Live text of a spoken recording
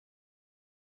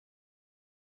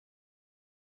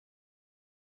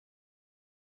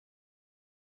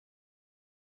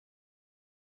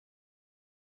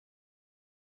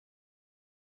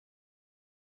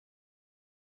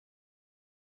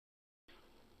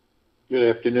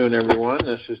Good afternoon, everyone.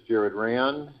 This is Jared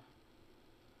Rand,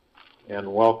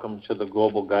 and welcome to the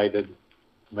Global Guided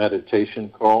Meditation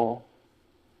Call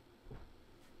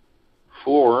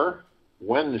for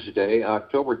Wednesday,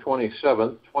 October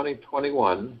 27th,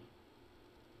 2021,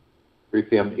 3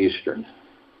 p.m. Eastern.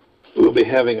 We'll be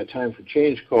having a time for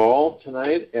change call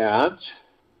tonight at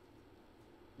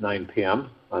 9 p.m.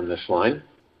 on this line.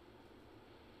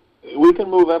 We can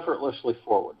move effortlessly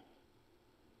forward.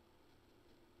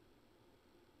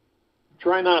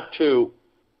 Try not,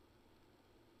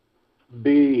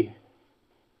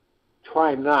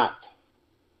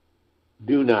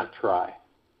 do not try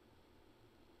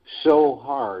so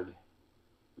hard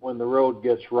when the road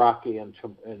gets rocky and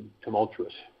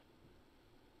tumultuous.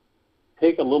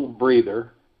 Take a little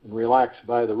breather and relax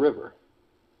by the river.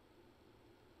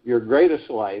 Your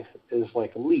greatest life is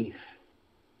like a leaf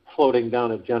floating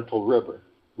down a gentle river,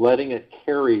 letting it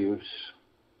carry you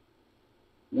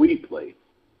sweetly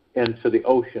into the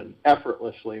ocean,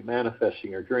 effortlessly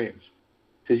manifesting your dreams.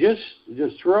 To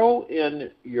just throw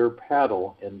in your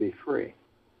paddle and be free.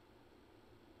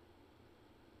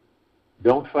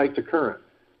 Don't fight the current.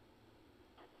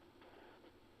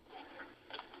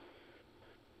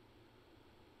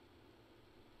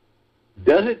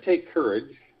 Does it take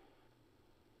courage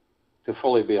to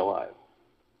fully be alive?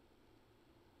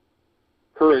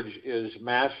 Courage is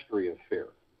mastery of fear,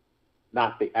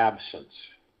 not the absence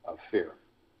of fear.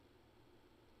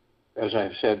 As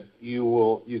I've said,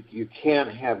 you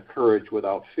can't have courage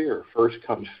without fear. First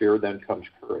comes fear, then comes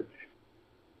courage.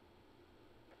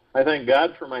 I thank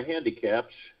God for my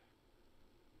handicaps,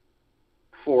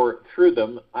 for through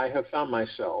them I have found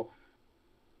myself,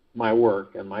 my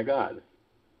work, and my God.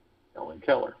 Helen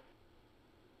Keller.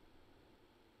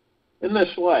 In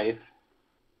this life,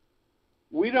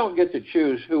 we don't get to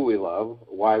choose who we love,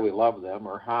 why we love them,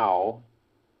 or how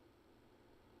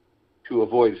to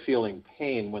avoid feeling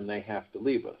pain when they have to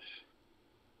leave us.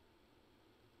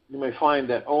 You may find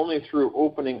that only through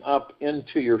opening up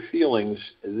into your feelings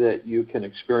that you can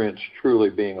experience truly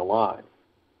being alive.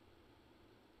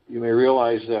 You may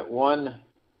realize that one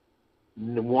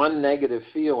negative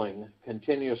feeling,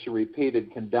 continuously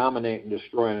repeated, can dominate and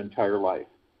destroy an entire life.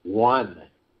 One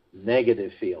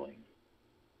negative feeling,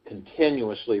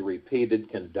 continuously repeated,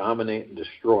 can dominate and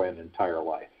destroy an entire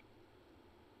life.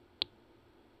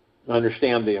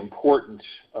 Understand the importance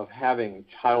of having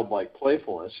childlike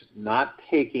playfulness, not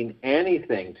taking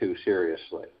anything too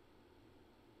seriously,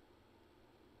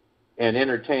 and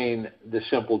entertain the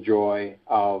simple joy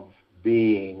of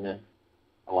being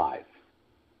alive.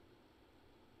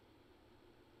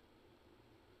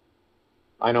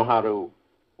 I know how to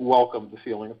welcome the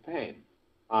feeling of pain,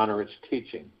 honor its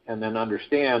teaching, and then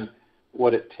understand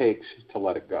what it takes to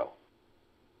let it go.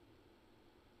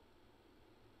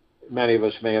 Many of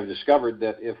us may have discovered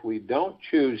that if we don't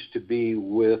choose to be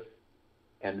with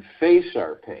and face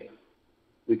our pain,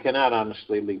 we cannot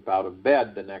honestly leap out of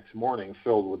bed the next morning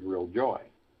filled with real joy.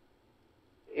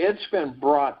 It's been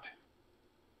brought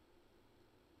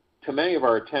to many of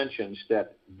our attentions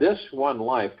that this one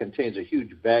life contains a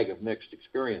huge bag of mixed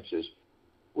experiences,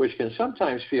 which can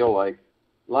sometimes feel like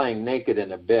lying naked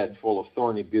in a bed full of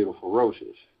thorny, beautiful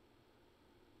roses.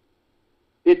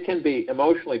 It can be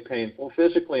emotionally painful,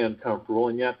 physically uncomfortable,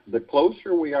 and yet the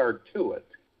closer we are to it,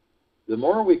 the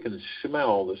more we can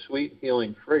smell the sweet,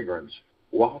 healing fragrance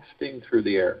wafting through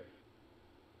the air.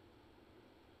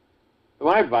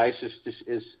 My advice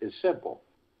is simple.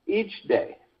 Each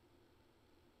day,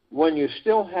 when you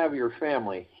still have your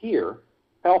family here,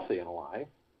 healthy and alive,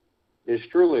 is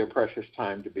truly a precious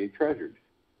time to be treasured.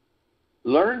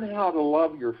 Learn how to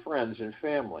love your friends and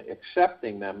family,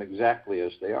 accepting them exactly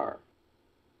as they are.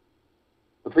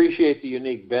 Appreciate the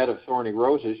unique bed of thorny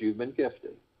roses you've been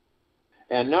gifted.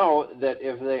 And know that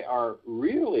if they are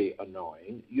really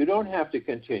annoying, you don't have to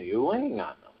continue laying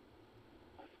on them.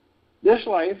 This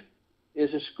life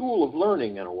is a school of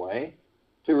learning, in a way,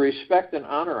 to respect and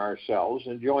honor ourselves,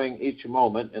 enjoying each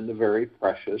moment in the very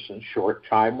precious and short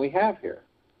time we have here.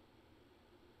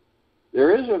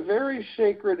 There is a very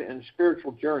sacred and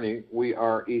spiritual journey we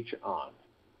are each on.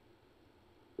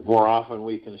 The more often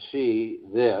we can see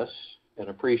this and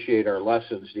appreciate our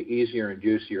lessons, the easier and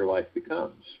juicier life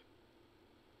becomes.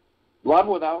 Love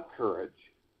without courage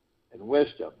and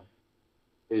wisdom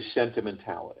is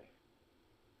sentimentality.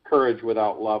 Courage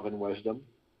without love and wisdom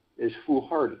is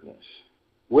foolhardiness.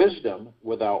 Wisdom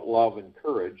without love and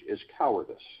courage is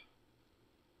cowardice.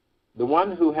 The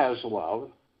one who has love,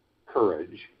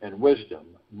 courage, and wisdom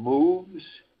moves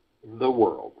the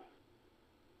world.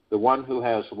 The one who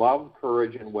has love,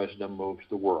 courage, and wisdom moves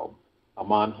the world.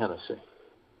 Amon Hennessy.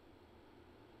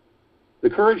 The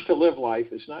courage to live life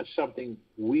is not something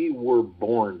we were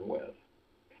born with.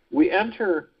 We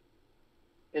enter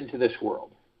into this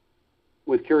world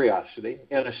with curiosity,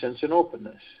 innocence, and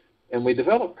openness, and we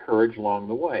develop courage along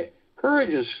the way.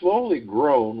 Courage is slowly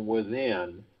grown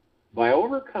within by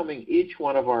overcoming each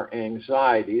one of our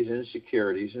anxieties,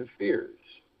 insecurities, and fears.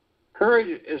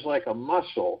 Courage is like a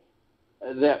muscle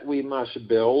that we must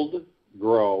build,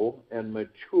 grow, and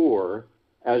mature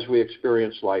as we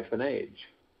experience life and age.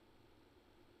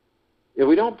 If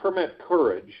we don't permit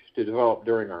courage to develop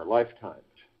during our lifetimes,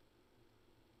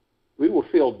 we will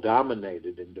feel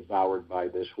dominated and devoured by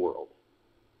this world.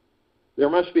 There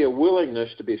must be a willingness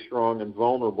to be strong and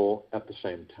vulnerable at the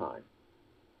same time.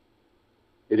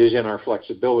 It is in our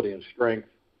flexibility and strength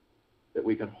that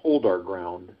we can hold our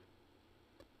ground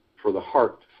for the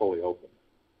heart to fully open.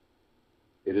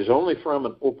 It is only from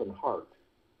an open heart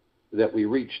that we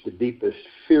reach the deepest,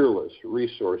 fearless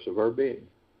resource of our being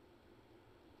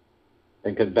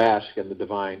and can bask in the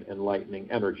divine enlightening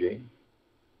energy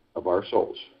of our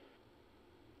souls.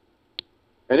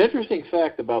 An interesting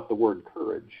fact about the word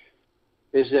courage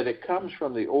is that it comes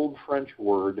from the old French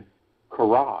word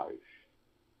courage,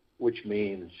 which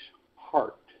means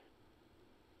heart.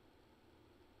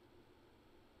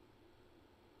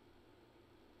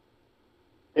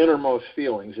 Innermost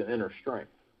feelings and inner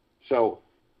strength. So,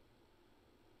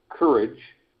 courage,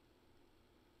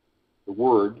 the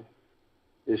word,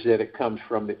 is that it comes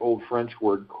from the old French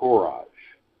word courage,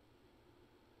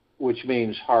 which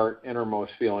means heart,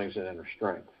 innermost feelings, and inner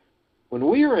strength. When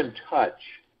we are in touch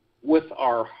with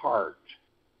our heart,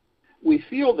 we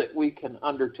feel that we can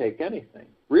undertake anything.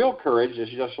 Real courage is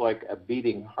just like a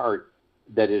beating heart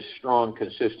that is strong,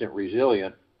 consistent,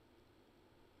 resilient,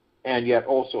 and yet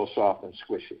also soft and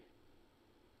squishy.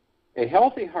 A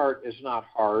healthy heart is not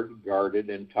hard, guarded,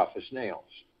 and tough as nails.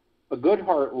 A good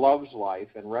heart loves life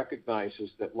and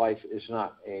recognizes that life is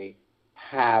not a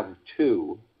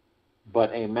have-to,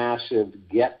 but a massive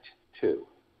get-to.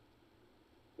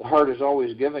 The heart is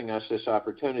always giving us this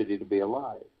opportunity to be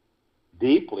alive,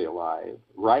 deeply alive,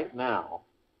 right now,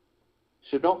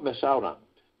 so don't miss out on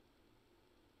it.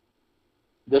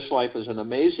 This life is an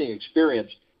amazing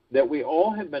experience that we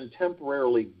all have been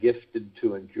temporarily gifted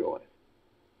to enjoy.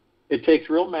 It takes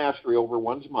real mastery over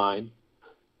one's mind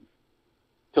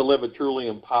to live a truly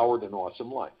empowered and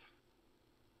awesome life.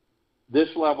 This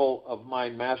level of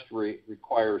mind mastery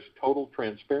requires total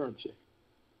transparency,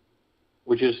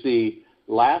 which is the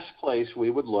last place we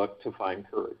would look to find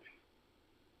courage.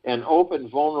 An open,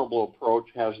 vulnerable approach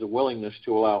has the willingness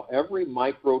to allow every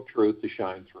micro-truth to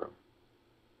shine through.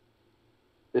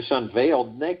 This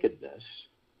unveiled nakedness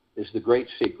is the great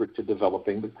secret to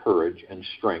developing the courage and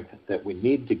strength that we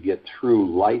need to get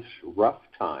through life's rough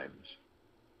times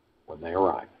when they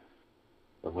arrive.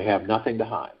 When we have nothing to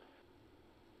hide,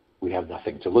 we have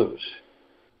nothing to lose.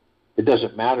 It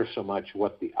doesn't matter so much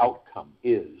what the outcome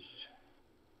is,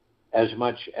 as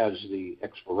much as the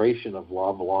exploration of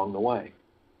love along the way.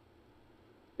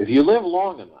 If you live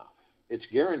long enough, it's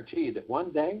guaranteed that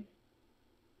one day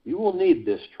you will need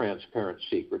this transparent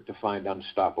secret to find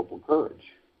unstoppable courage.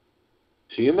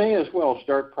 So you may as well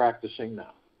start practicing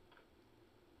now.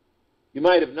 You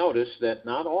might have noticed that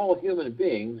not all human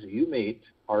beings you meet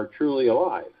are truly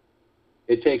alive.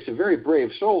 It takes a very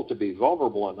brave soul to be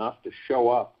vulnerable enough to show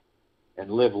up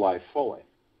and live life fully.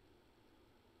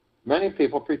 Many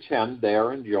people pretend they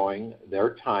are enjoying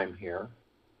their time here,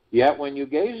 yet when you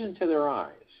gaze into their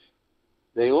eyes,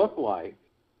 they look like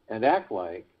and act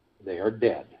like they are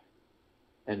dead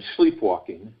and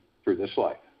sleepwalking through this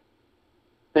life,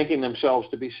 thinking themselves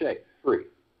to be safe, free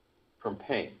from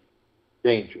pain,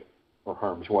 danger, or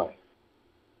harm's way.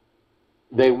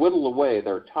 They whittle away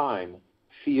their time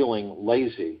feeling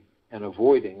lazy and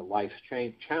avoiding life's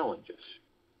challenges.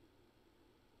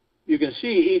 You can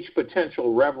see each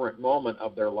potential reverent moment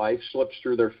of their life slips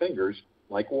through their fingers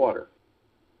like water.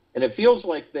 And it feels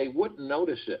like they wouldn't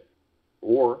notice it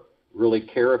or really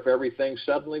care if everything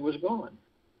suddenly was gone.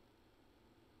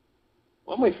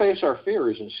 When we face our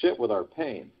fears and sit with our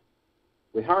pain,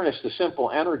 we harness the simple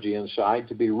energy inside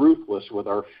to be ruthless with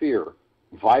our fear,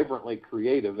 vibrantly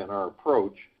creative in our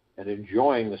approach, and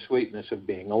enjoying the sweetness of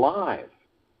being alive.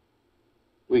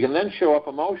 We can then show up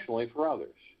emotionally for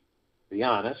others, be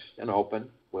honest and open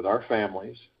with our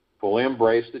families, fully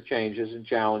embrace the changes and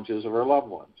challenges of our loved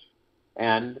ones,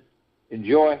 and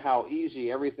enjoy how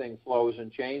easy everything flows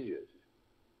and changes.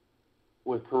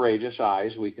 With courageous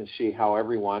eyes, we can see how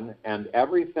everyone and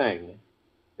everything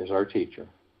is our teacher.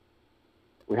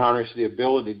 We harness the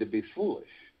ability to be foolish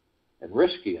and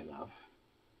risky enough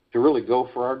to really go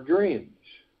for our dreams.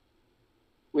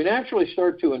 we naturally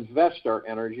start to invest our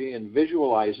energy in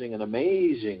visualizing an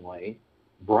amazingly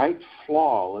bright,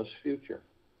 flawless future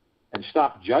and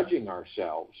stop judging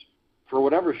ourselves for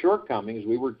whatever shortcomings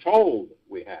we were told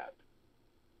we had.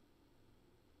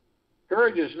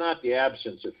 Courage is not the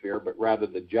absence of fear, but rather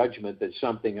the judgment that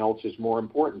something else is more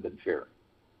important than fear.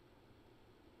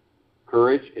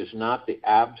 Courage is not the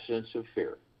absence of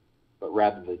fear, but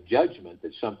rather the judgment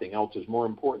that something else is more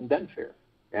important than fear.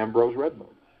 Ambrose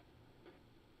Redmoon.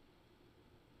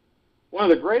 One of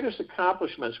the greatest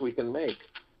accomplishments we can make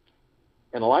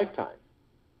in a lifetime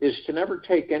is to never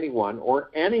take anyone or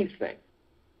anything,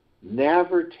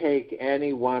 never take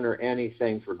anyone or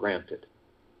anything for granted.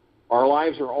 Our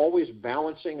lives are always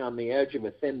balancing on the edge of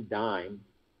a thin dime,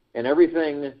 and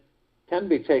everything can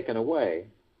be taken away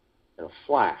in a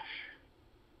flash.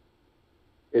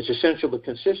 It's essential to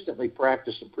consistently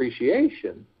practice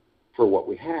appreciation for what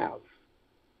we have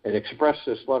and express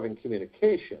this loving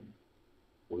communication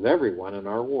with everyone in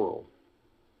our world.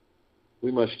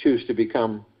 We must choose to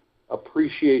become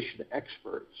appreciation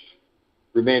experts,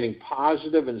 remaining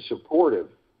positive and supportive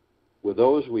with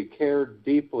those we care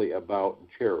deeply about and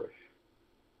cherish.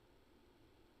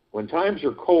 When times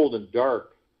are cold and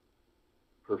dark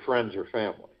for friends or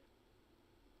family,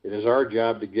 it is our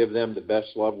job to give them the best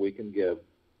love we can give.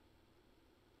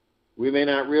 We may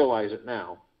not realize it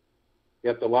now,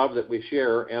 yet the love that we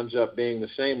share ends up being the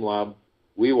same love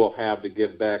we will have to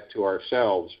give back to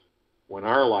ourselves when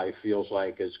our life feels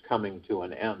like it's coming to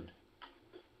an end.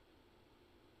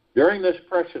 During this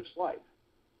precious life,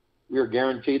 we are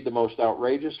guaranteed the most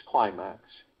outrageous climax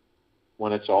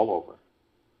when it's all over.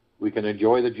 We can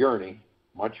enjoy the journey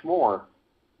much more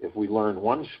if we learn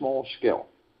one small skill: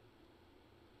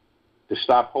 to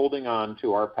stop holding on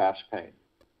to our past pain.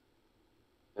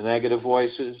 The negative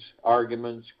voices,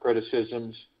 arguments,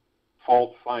 criticisms,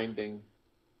 fault-finding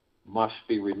must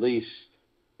be released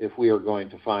if we are going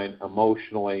to find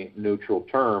emotionally neutral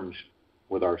terms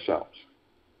with ourselves.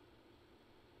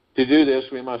 To do this,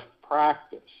 we must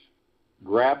practice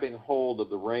grabbing hold of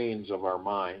the reins of our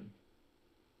mind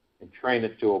and train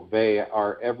it to obey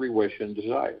our every wish and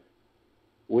desire.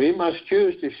 We must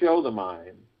choose to show the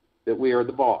mind that we are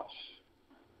the boss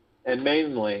and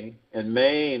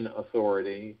main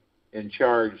authority in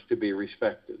charge to be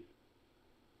respected.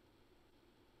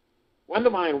 When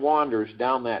the mind wanders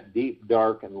down that deep,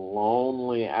 dark, and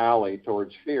lonely alley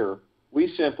towards fear,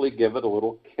 we simply give it a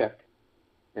little kick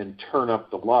and turn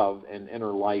up the love and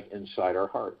inner light inside our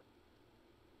heart.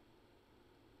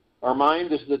 Our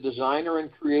mind is the designer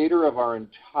and creator of our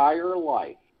entire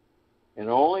life, and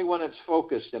only when it's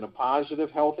focused in a positive,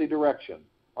 healthy direction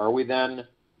are we then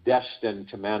destined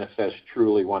to manifest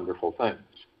truly wonderful things.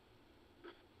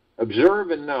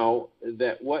 Observe and know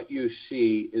that what you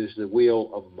see is the wheel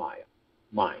of Maya,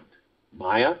 mind.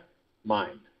 Maya,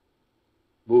 mind.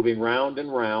 Moving round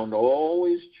and round,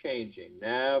 always changing,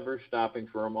 never stopping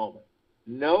for a moment.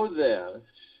 Know this,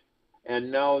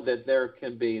 and know that there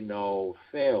can be no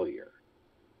failure.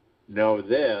 Know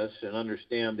this and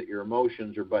understand that your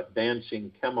emotions are but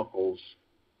dancing chemicals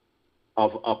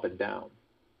of up and down,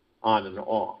 on and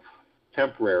off,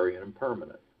 temporary and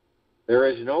impermanent. There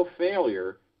is no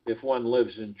failure if one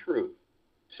lives in truth,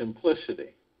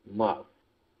 simplicity, and love.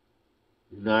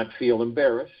 Do not feel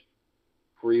embarrassed,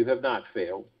 for you have not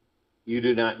failed. You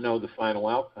do not know the final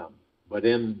outcome, but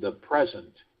in the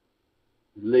present,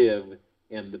 live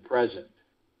in the present.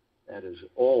 That is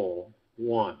all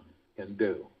one can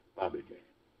do. Babaji.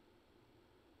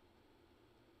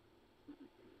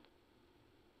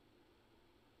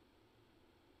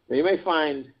 Now, you may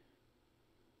find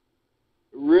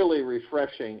really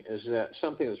refreshing is that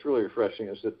something that's really refreshing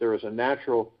is that there is a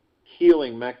natural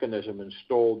healing mechanism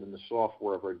installed in the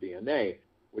software of our DNA,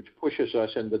 which pushes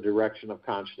us in the direction of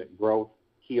constant growth,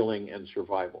 healing, and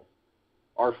survival.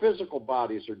 Our physical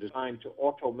bodies are designed to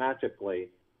automatically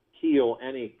heal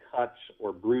any cuts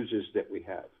or bruises that we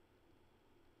have.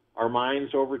 Our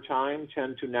minds over time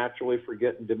tend to naturally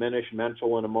forget and diminish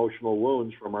mental and emotional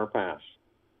wounds from our past.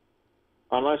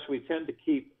 Unless we tend to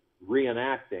keep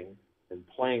reenacting and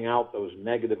playing out those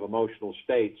negative emotional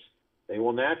states, they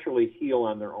will naturally heal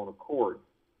on their own accord.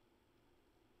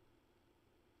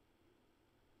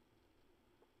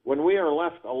 When we are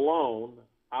left alone,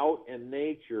 out in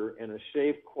nature, in a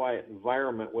safe, quiet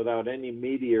environment without any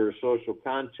media or social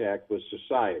contact with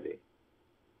society,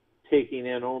 taking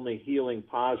in only healing,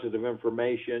 positive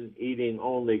information, eating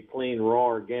only clean, raw,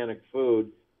 organic food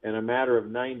in a matter of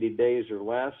 90 days or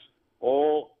less,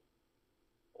 all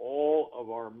of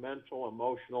our mental,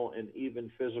 emotional, and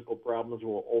even physical problems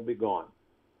will all be gone.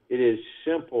 It is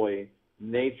simply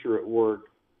nature at work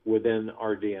within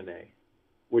our DNA.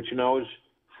 which knows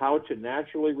how to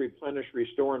naturally replenish,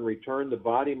 restore, and return the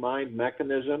body-mind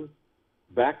mechanism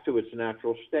back to its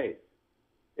natural state.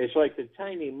 It's like the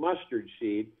tiny mustard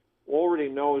seed already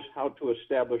knows how to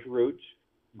establish roots,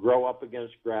 grow up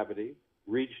against gravity,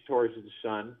 reach towards the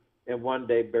sun, and one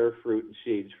day bear fruit and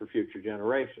seeds for future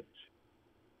generations.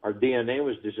 Our DNA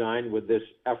was designed with this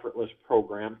effortless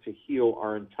program to heal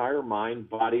our entire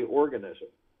mind-body organism.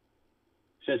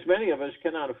 Since many of us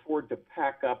cannot afford to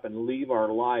pack up and leave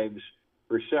our lives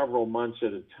for several months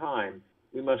at a time,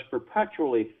 we must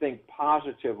perpetually think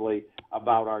positively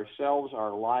about ourselves,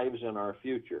 our lives, and our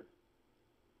future.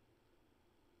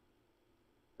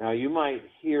 Now, you might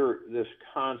hear this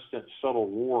constant subtle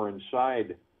war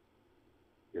inside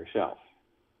yourself,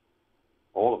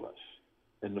 all of us,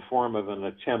 in the form of an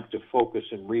attempt to focus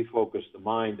and refocus the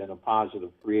mind in a positive,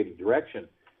 creative direction.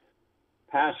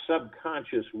 Past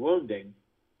subconscious wounding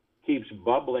keeps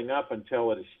bubbling up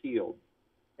until it is healed.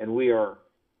 And we are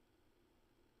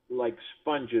like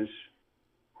sponges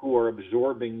who are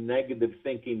absorbing negative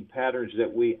thinking patterns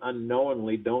that we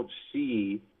unknowingly don't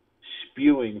see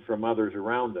spewing from others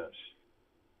around us.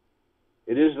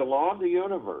 It is the law of the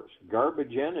universe,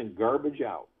 garbage in and garbage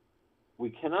out.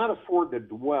 We cannot afford to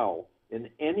dwell in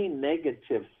any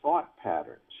negative thought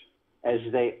patterns, as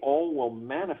they all will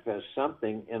manifest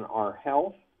something in our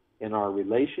health, in our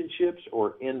relationships,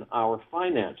 or in our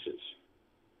finances.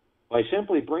 By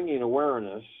simply bringing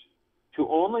awareness to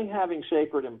only having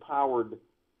sacred, empowered,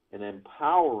 and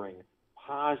empowering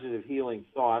positive healing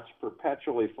thoughts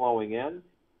perpetually flowing in,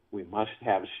 we must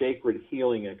have sacred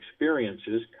healing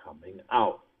experiences coming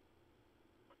out.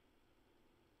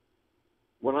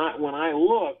 When I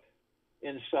look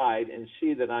inside and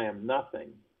see that I am nothing,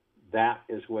 that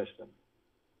is wisdom.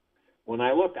 When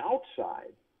I look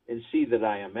outside and see that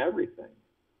I am everything,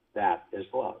 that is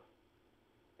love.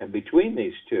 And between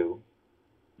these two,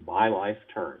 my life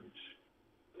turns.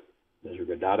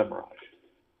 Nisargadatta Maharaj.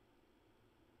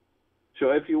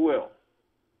 So if you will,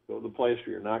 go to the place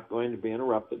where you're not going to be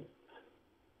interrupted.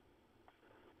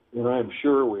 And I'm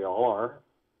sure we all are.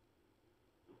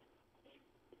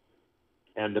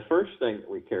 And the first thing that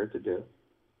we care to do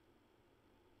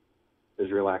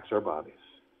is relax our bodies.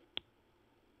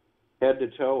 Head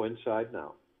to toe, inside and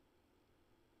out.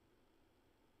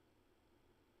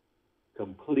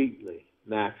 Completely,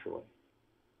 naturally.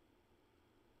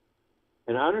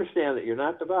 And understand that you're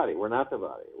not the body. We're not the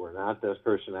body. We're not this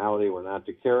personality. We're not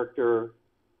the character.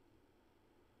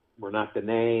 We're not the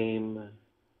name.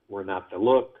 We're not the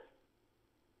look.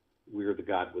 We're the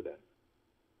God within.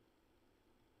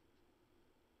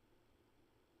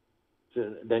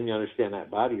 So then you understand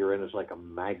that body you're in is like a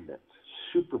magnet,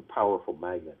 super powerful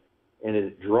magnet. And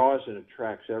it draws and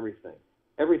attracts everything,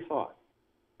 every thought,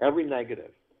 every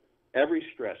negative, every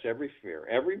stress, every fear,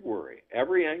 every worry,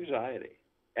 every anxiety,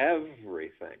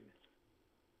 everything.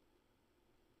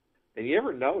 And you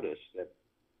ever notice that,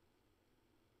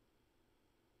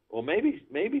 well, maybe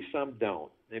some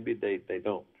don't. Maybe they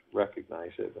don't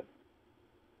recognize it. But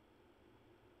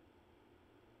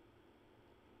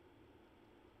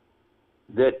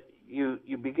that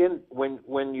you begin,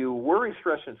 when you worry,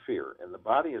 stress, and fear, and the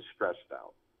body is stressed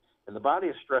out, and the body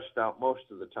is stressed out most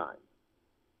of the time,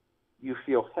 you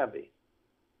feel heavy.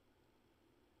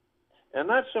 And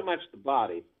not so much the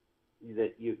body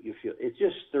that you feel, it's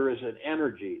just there is an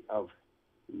energy of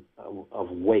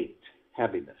weight,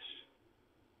 heaviness,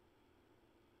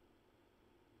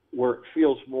 where it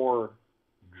feels more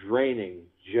draining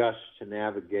just to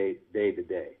navigate day to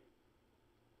day,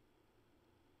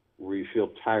 where you feel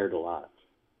tired a lot.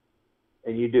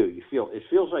 And you do. It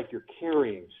feels like you're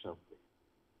carrying something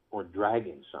or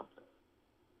dragging something.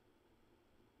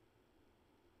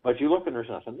 But you look and there's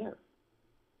nothing there.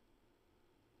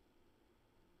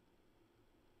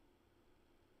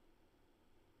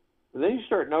 And then you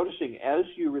start noticing as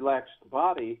you relax the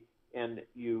body and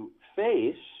you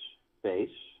face these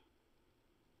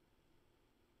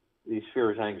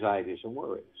fears, anxieties, and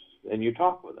worries, and you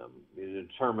talk with them, you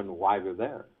determine why they're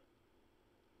there.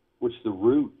 What's the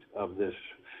root of this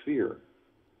fear?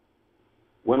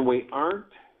 When we aren't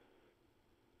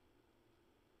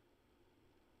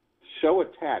so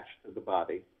attached to the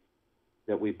body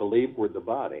that we believe we're the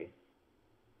body,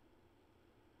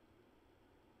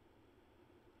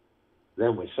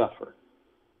 then we suffer.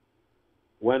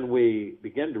 When we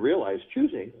begin to realize,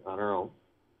 choosing on our own,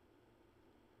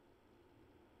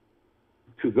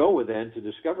 to go within, to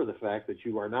discover the fact that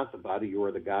you are not the body, you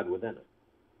are the God within it.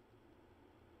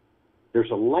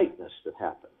 There's a lightness that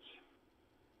happens.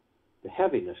 The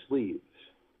heaviness leaves.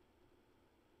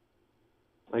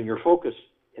 And you're focused,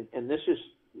 and this is,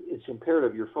 it's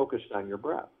imperative you're focused on your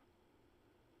breath.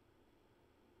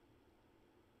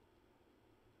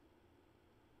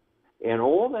 And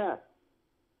all that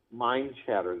mind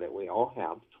chatter that we all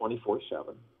have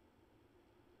 24/7,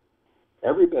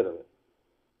 every bit of it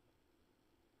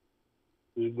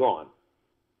is gone.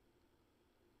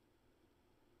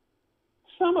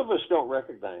 Some of us don't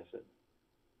recognize it.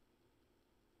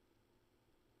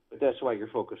 But that's why you're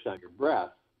focused on your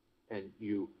breath and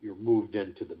you're moved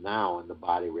into the now and the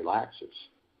body relaxes.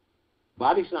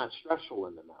 Body's not stressful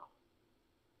in the now.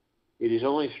 It is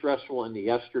only stressful in the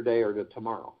yesterday or the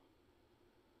tomorrow.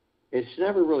 It's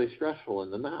never really stressful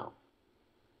in the now.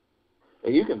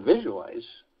 And you can visualize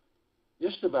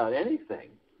just about anything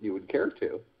you would care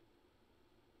to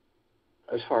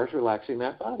as far as relaxing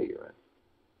that body you're in.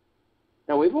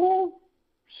 Now, we've all,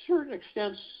 certain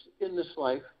extents in this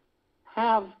life,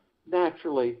 have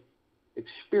naturally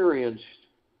experienced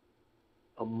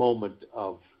a moment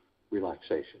of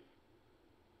relaxation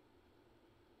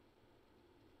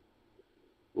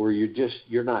where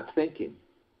you're not thinking.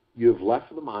 You've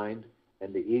left the mind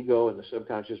and the ego and the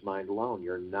subconscious mind alone.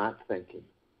 You're not thinking.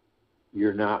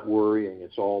 You're not worrying.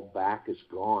 It's all back. It's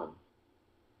gone.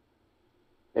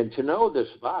 And to know this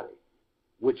body,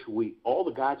 which all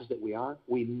the gods that we are,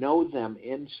 we know them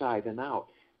inside and out.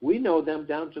 We know them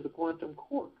down to the quantum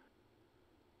quark.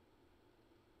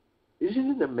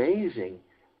 Isn't it amazing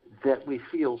that we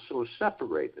feel so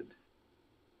separated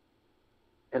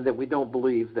and that we don't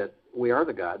believe that we are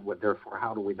the God? Therefore,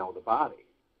 how do we know the body?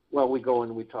 Well, we go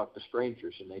and we talk to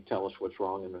strangers and they tell us what's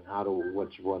wrong and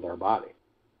what's with our body.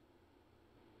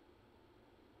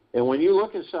 And when you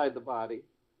look inside the body,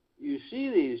 you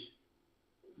see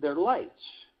they're lights,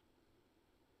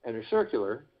 and they're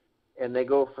circular, and they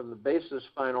go from the base of the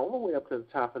spine all the way up to the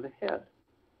top of the head.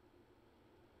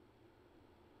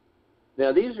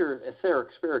 Now, these are etheric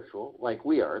spiritual, like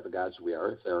we are, the gods we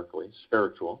are, etherically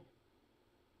spiritual.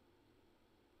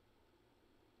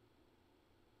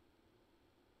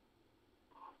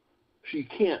 So you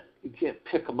can't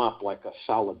pick them up like a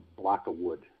solid block of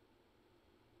wood.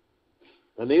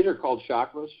 And these are called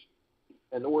chakras,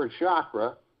 and the word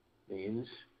chakra means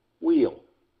wheel.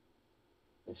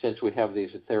 And since we have these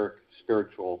etheric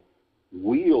spiritual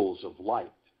wheels of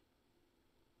light,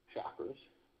 chakras,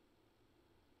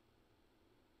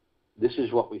 this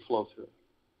is what we flow through.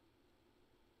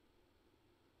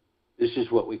 This is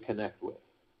what we connect with.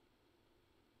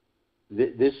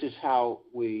 This is how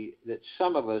that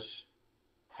some of us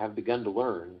have begun to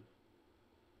learn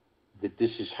that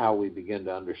this is how we begin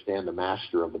to understand the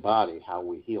master of the body, how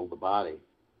we heal the body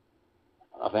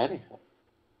of anything.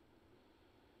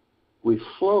 We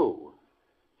flow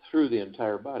through the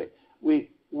entire body.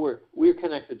 We're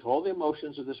connected to all the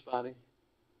emotions of this body,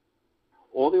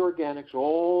 all the organics,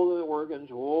 all the organs,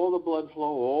 all the blood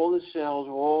flow, all the cells,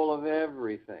 all of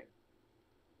everything.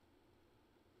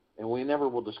 And we never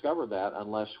will discover that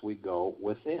unless we go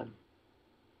within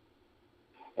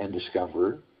and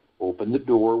discover, open the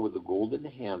door with the golden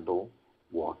handle,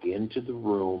 walk into the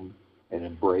room, and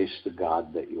embrace the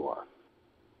God that you are.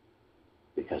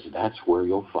 Because that's where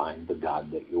you'll find the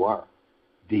God that you are,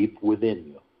 deep within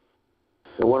you.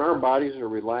 And when our bodies are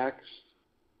relaxed,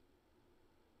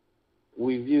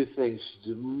 we view things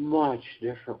much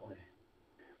differently.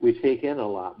 We take in a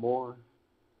lot more.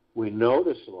 We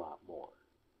notice a lot more.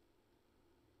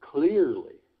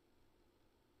 Clearly,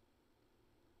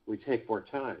 we take more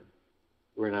time.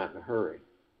 We're not in a hurry.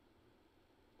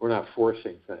 We're not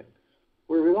forcing things.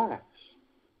 We're relaxed.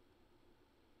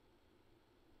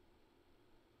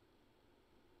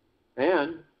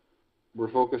 And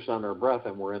we're focused on our breath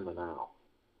and we're in the now.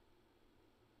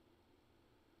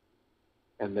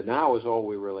 And the now is all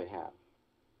we really have.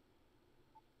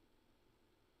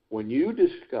 When you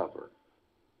discover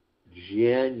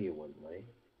genuinely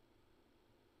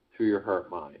through your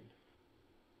heart-mind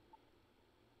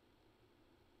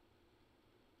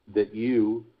that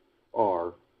you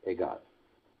are a God,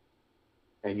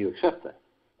 and you accept that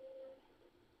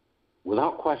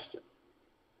without question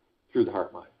through the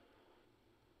heart-mind,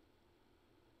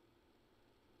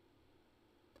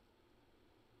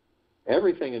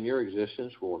 everything in your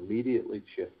existence will immediately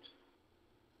shift,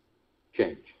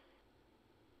 change.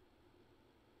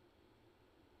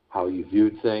 How you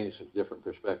viewed things from different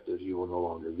perspectives, you will no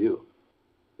longer view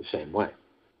the same way.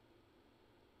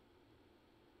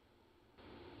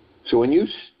 So when you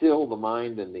still the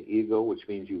mind and the ego, which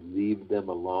means you leave them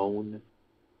alone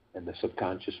and the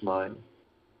subconscious mind,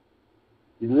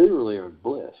 you literally are in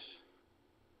bliss.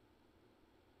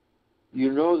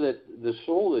 You know that the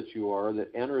soul that you are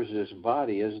that enters this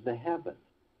body is the heaven.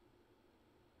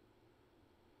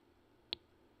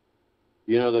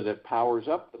 You know that it powers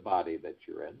up the body that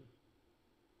you're in.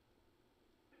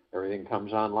 Everything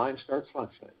comes online, starts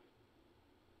functioning.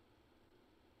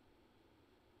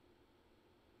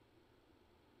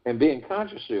 And being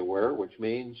consciously aware, which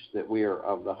means that we are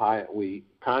of the high, we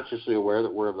consciously aware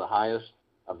that we're of the highest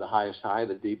high,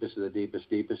 the deepest of the deepest,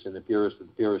 deepest, and the purest of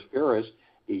the purest, purest,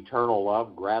 eternal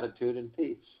love, gratitude, and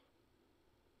peace.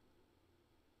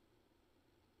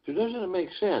 So doesn't it make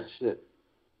sense that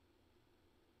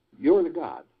you're the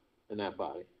God in that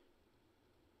body?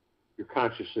 You're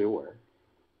consciously aware.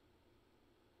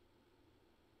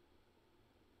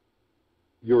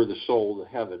 You're the soul, the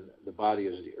heaven, the body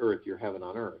is the earth, you're heaven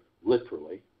on earth,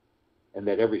 literally, and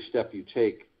that every step you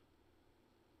take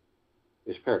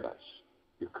is paradise.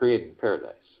 You're creating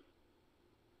paradise.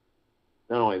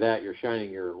 Not only that, you're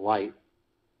shining your light,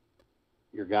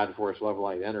 your God force, love,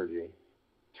 light, energy,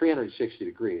 360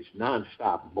 degrees,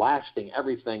 nonstop, blasting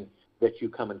everything that you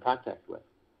come in contact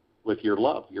with your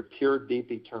love, your pure,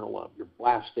 deep, eternal love. You're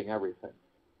blasting everything.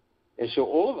 And so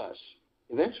all of us,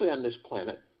 eventually on this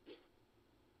planet,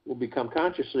 will become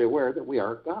consciously aware that we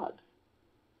are God.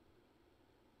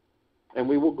 And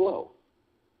we will glow.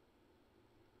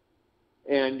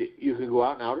 And you can go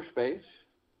out in outer space,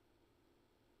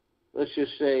 let's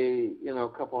just say, a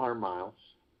couple 100 miles,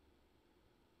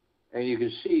 and you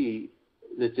can see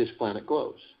that this planet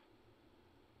glows.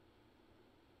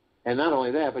 And not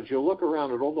only that, but you'll look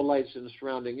around at all the lights in the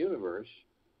surrounding universe,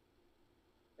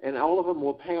 and all of them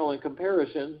will pale in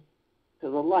comparison to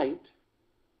the light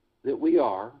that we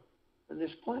are on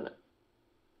this planet.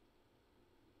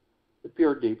 The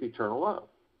pure, deep, eternal love.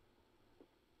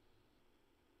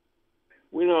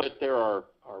 We know that there are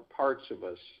parts of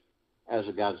us, as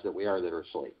the gods that we are, that are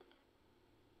asleep.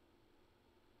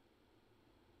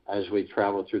 As we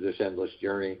travel through this endless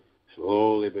journey,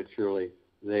 slowly but surely,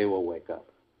 they will wake up.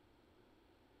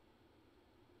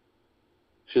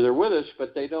 So they're with us,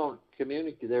 but they don't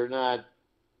communicate. They're not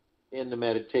in the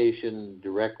meditation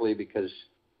directly because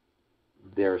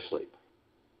they're asleep.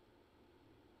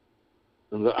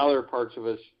 And the other parts of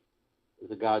us,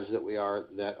 the gods that we are,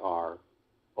 that are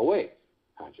awake,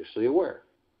 consciously aware,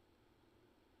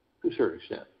 to a certain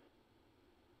extent.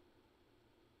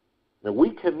 Now,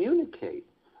 we communicate.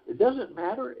 It doesn't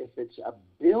matter if it's 1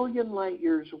 billion light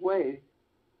years away.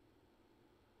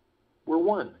 We're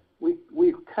one.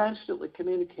 We're constantly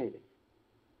communicating.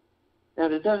 Now,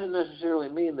 it doesn't necessarily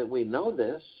mean that we know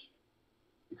this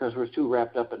because we're too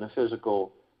wrapped up in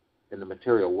the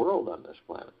material world on this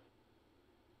planet.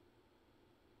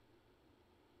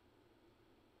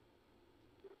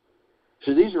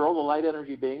 So these are all the light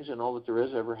energy beings and all that there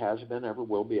is, ever has been, ever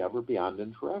will be, ever, beyond,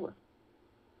 and forever.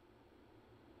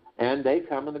 And they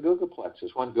come in the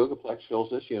Gugaplexes. One Gugaplex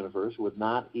fills this universe with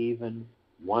not even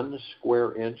 1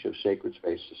 square inch of sacred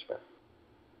space to spare.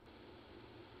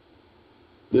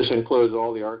 This includes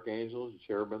all the archangels, the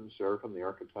cherubim, the seraphim, the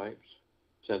archetypes,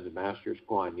 ascended masters,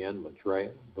 Kuan Yin, Maitreya,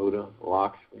 Buddha,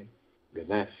 Lakshmi,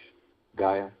 Ganesh,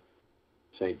 Gaia,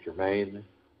 Saint Germain,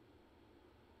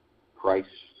 Christ,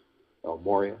 El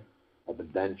Moria,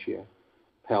 Abundantia,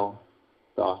 Pel,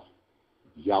 Thoth,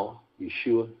 Yahweh,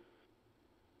 Yeshua,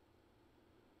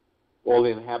 all the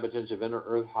inhabitants of inner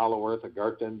earth, hollow earth,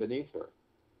 Agartha, and beneath her.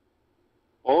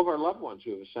 All of our loved ones who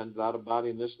have ascended out of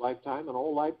body in this lifetime and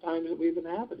all lifetimes that we've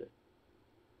inhabited.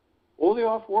 All the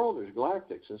off-worlders,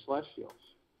 galactics, and celestials.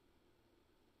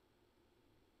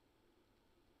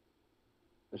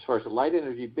 As far as the light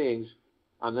energy beings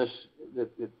on this that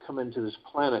come into this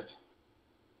planet,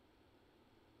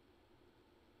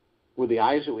 with the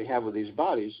eyes that we have with these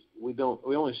bodies, we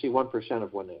only see 1%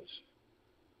 of what is.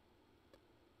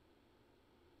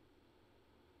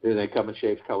 They come in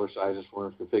shapes, color, sizes,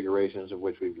 forms, configurations of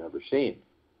which we've never seen.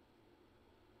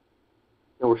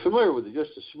 Now we're familiar with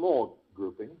just a small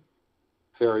grouping: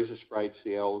 fairies, the sprites,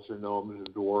 the elves, the gnomes,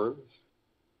 the dwarves,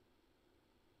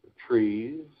 the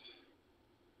trees,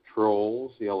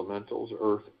 trolls, the elementals,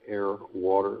 earth, air,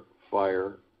 water,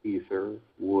 fire, ether,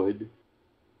 wood.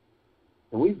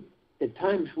 And at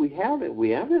times we have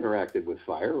interacted with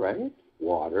fire, right?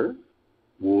 Water,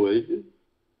 wood,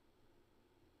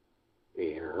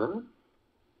 air,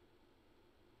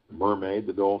 the mermaid,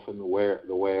 the dolphin, the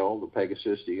whale, the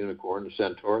pegasus, the unicorn, the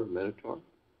centaur, the minotaur.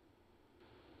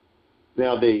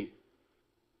 Now the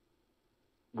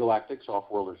galactics,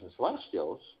 off-worlders, and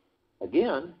celestials,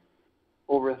 again,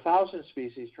 over 1,000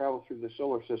 species travel through the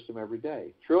solar system every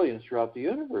day, trillions throughout the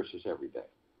universes every day.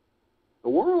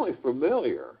 But we're only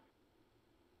familiar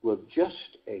with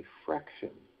just a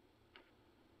fraction,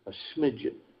 a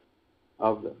smidgen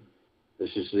of them.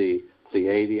 This is the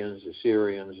Pleiadians, the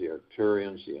Sirians, the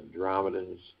Arcturians, the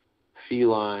Andromedans,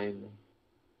 feline,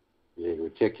 the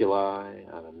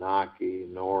Reticuli, Anunnaki,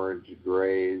 Nords,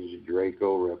 Greys,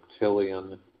 Draco,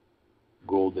 Reptilian,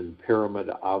 Golden Pyramid,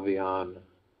 Avian,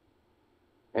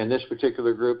 And this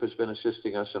particular group has been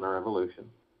assisting us in our evolution.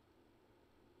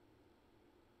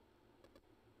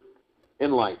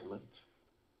 Enlightenment,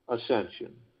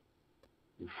 ascension,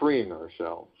 and freeing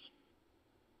ourselves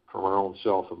from our own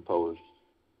self-imposed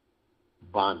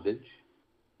bondage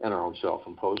and our own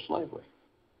self-imposed slavery.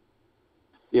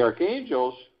 The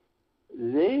archangels,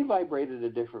 they vibrate at a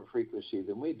different frequency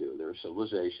than we do. They're a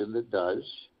civilization that does.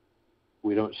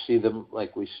 We don't see them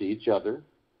like we see each other.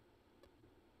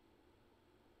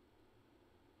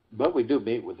 But we do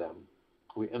meet with them.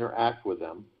 We interact with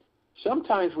them.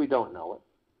 Sometimes we don't know it.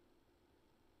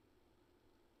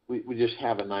 We just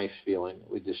have a nice feeling.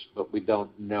 But we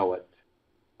don't know it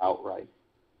outright.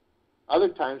 Other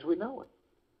times we know it.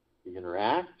 You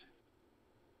interact.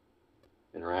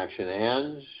 Interaction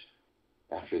ends.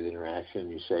 After the interaction,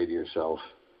 you say to yourself,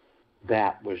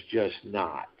 that was just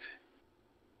not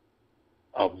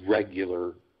a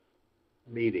regular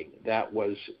meeting. That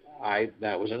was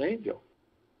an angel.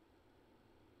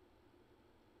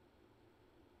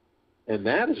 And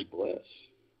that is bliss.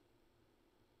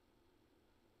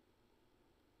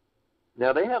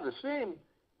 Now, they have the same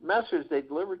message they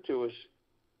deliver to us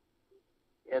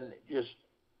in just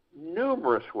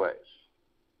numerous ways.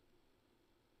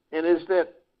 And isn't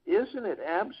it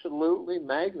absolutely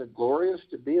magna-glorious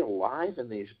to be alive in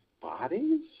these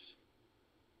bodies?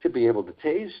 To be able to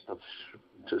taste,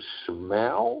 to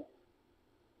smell,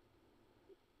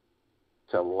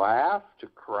 to laugh, to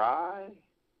cry,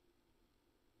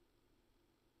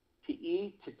 to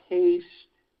eat, to taste,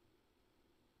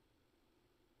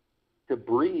 to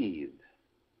breathe.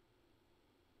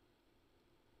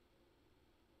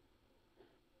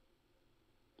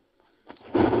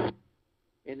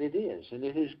 And it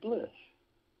is bliss.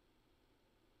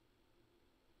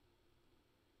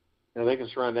 Now, they can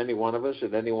surround any one of us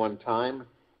at any one time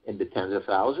into tens of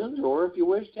thousands, or if you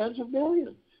wish, tens of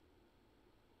millions.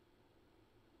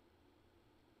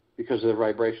 Because of their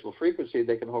vibrational frequency,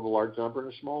 they can hold a large number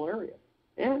in a small area.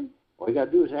 And all you got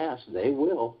to do is ask. They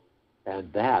will.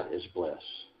 And that is bliss.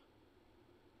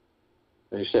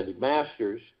 And ascended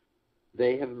masters,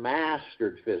 they have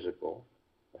mastered physical,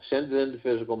 ascended into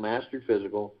physical, mastered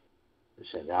physical,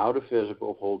 ascend out of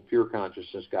physical, hold pure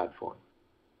consciousness, God form.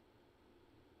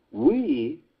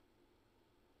 We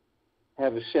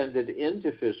have ascended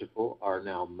into physical, are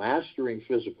now mastering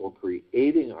physical,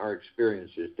 creating our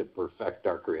experiences to perfect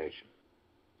our creation.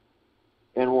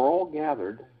 And we're all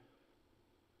gathered,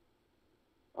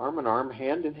 arm in arm,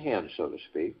 hand in hand, so to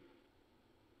speak,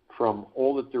 from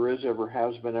all that there is, ever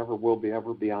has been, ever will be,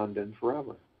 ever, beyond, and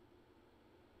forever.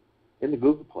 In the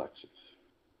Google plexus.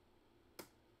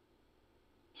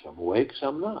 Some awake,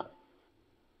 some not.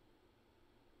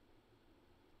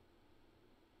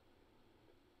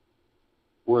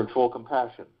 We're in full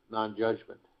compassion,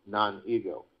 non-judgment,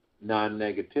 non-ego,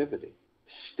 non-negativity,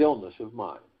 stillness of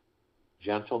mind,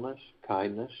 gentleness,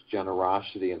 kindness,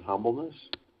 generosity, and humbleness,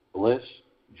 bliss,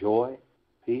 joy,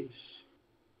 peace,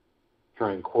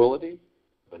 tranquility,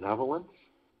 benevolence,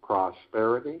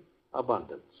 prosperity,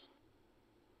 abundance.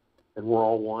 And we're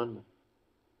all one.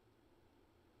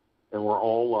 And we're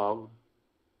all love.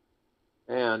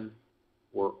 And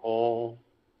we're all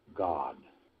God.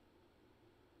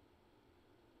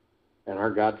 And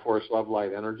our God force, love,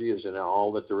 light, energy is in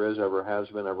all that there is, ever has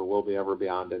been, ever will be, ever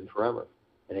beyond, and forever.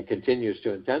 And it continues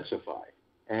to intensify.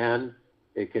 And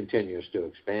it continues to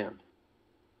expand.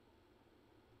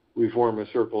 We form a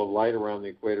circle of light around the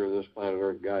equator of this planet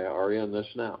Earth, Gaia, Arya, and this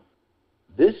now.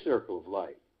 This circle of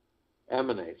light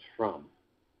emanates from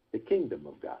the kingdom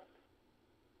of God,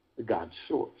 the God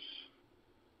source,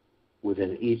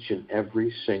 within each and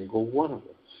every single one of us.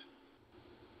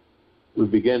 We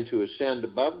begin to ascend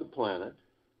above the planet,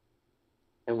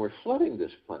 and we're flooding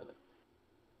this planet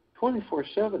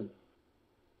 24/7,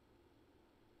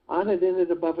 on it, in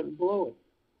it, above it, and below it,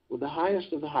 with the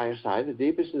highest of the highest high, the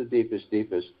deepest of the deepest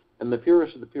deepest, and the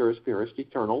purest of the purest purest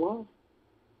eternal love.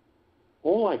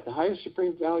 All like the highest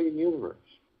supreme value in the universe.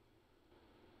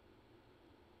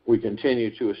 We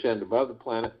continue to ascend above the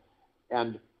planet,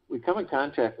 and we come in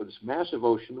contact with this massive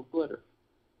ocean of glitter.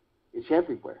 It's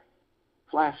everywhere,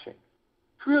 flashing.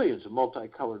 Trillions of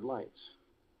multicolored lights.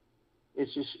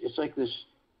 It's like this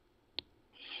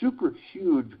super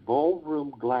huge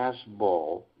ballroom glass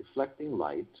ball reflecting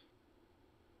light,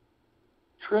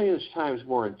 trillions times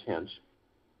more intense,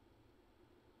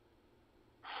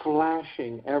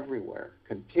 flashing everywhere,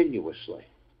 continuously.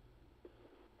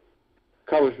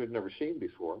 Colors we've never seen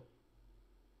before.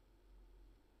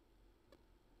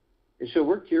 And so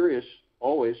we're curious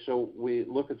always, so we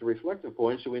look at the reflective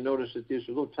points and we notice that these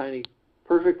are little tiny,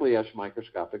 perfectly etched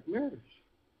microscopic mirrors.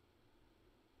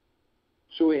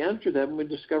 So we entered them and we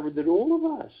discovered that all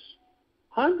of us,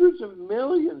 hundreds of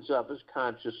millions of us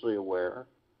consciously aware,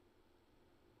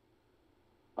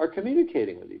 are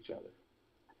communicating with each other.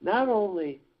 Not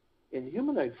only in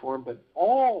humanoid form, but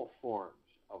all forms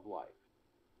of life.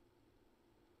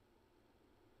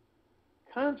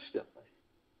 Constantly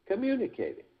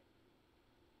communicating.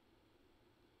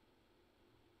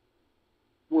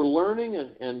 We're learning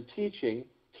and teaching.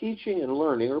 Teaching and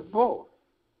learning are both.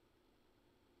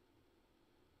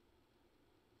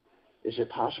 Is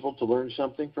it possible to learn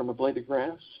something from a blade of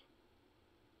grass?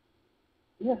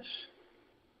 Yes.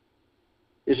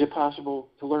 Is it possible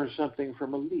to learn something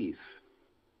from a leaf?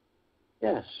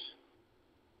 Yes.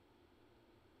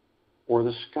 Or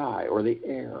the sky, or the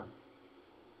air?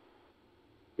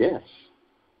 Yes.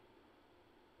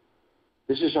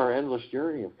 This is our endless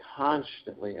journey of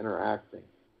constantly interacting,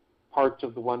 parts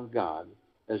of the one God,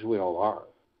 as we all are.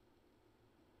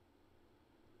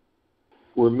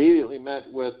 We're immediately met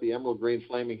with the emerald green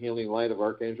flaming healing light of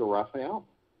Archangel Raphael.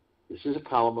 This is a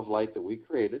column of light that we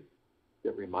created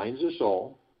that reminds us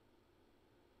all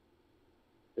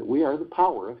that we are the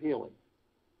power of healing.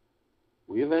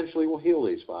 We eventually will heal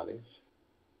these bodies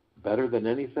better than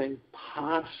anything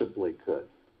possibly could.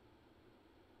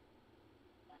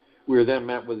 We are then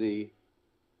met with the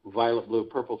violet, blue,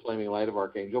 purple flaming light of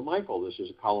Archangel Michael. This is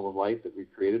a column of light that we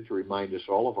created to remind us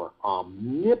all of our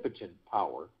omnipotent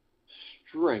power,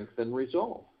 strength, and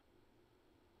resolve.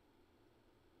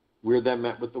 We are then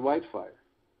met with the white fire.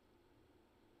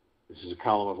 This is a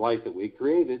column of light that we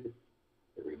created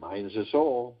that reminds us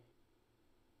all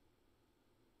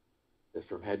that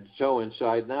from head to toe,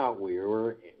 inside and out, we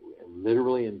are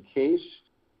literally encased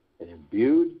and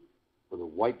imbued with a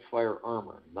white fire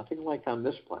armor, nothing like on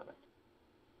this planet.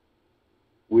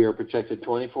 We are protected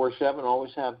 24/7,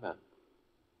 always have been.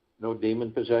 No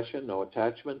demon possession, no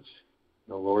attachments,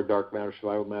 no lower dark matter,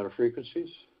 survival matter frequencies.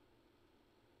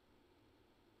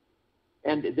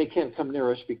 And they can't come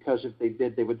near us because if they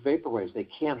did, they would vaporize. They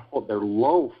can't hold, their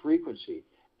low frequency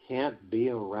can't be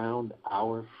around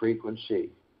our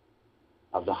frequency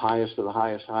of the highest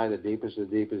high, the deepest,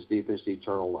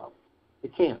 eternal love.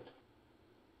 It can't.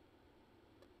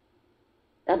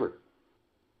 Ever.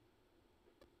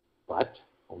 But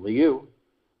only you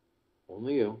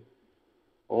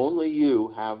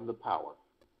have the power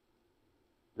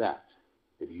that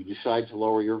if you decide to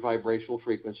lower your vibrational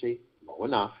frequency low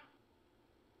enough,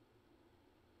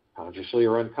 consciously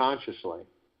or unconsciously,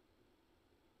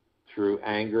 through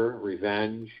anger,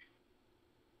 revenge,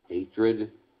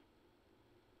 hatred,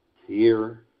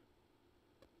 fear,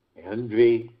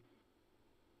 envy,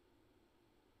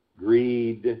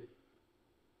 greed,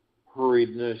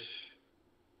 hurriedness,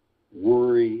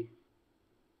 worry,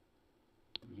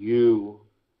 you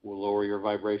will lower your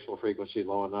vibrational frequency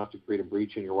low enough to create a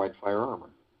breach in your white fire armor.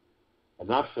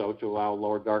 Enough so to allow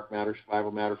lower dark matter,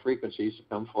 survival matter frequencies to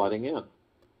come flooding in.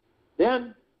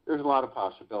 Then there's a lot of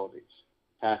possibilities.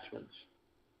 Attachments,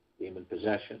 demon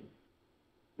possession,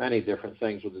 many different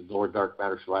things with the lower dark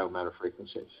matter, survival matter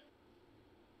frequencies.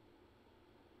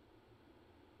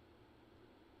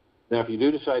 Now, if you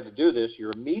do decide to do this,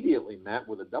 you're immediately met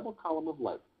with a double column of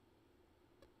light.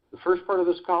 The first part of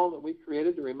this column that we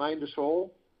created to remind us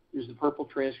all is the purple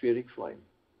transmuting flame.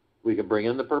 We can bring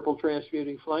in the purple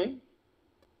transmuting flame.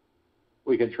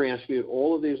 We can transmute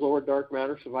all of these lower dark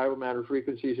matter, survival matter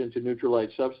frequencies into neutral light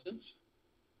substance,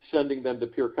 sending them to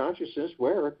pure consciousness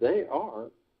where they are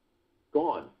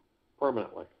gone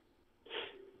permanently.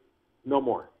 No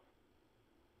more.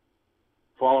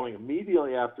 Following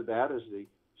immediately after that is the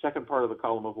second part of the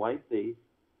column of light, the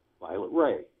violet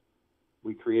ray.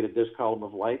 We created this column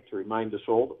of light to remind us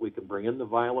all that we can bring in the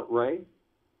violet ray.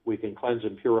 We can cleanse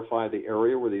and purify the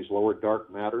area where these lower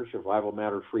dark matter, survival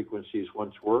matter frequencies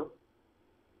once were,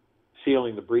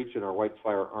 sealing the breach in our white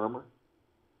fire armor,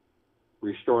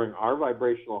 restoring our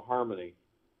vibrational harmony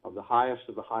of the highest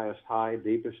high,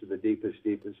 deepest of the deepest,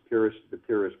 purest of the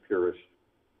purest,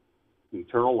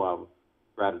 eternal love,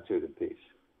 gratitude, and peace.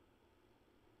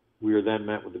 We are then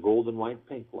met with the golden white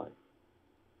pink light.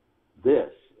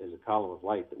 This is a column of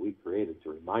light that we created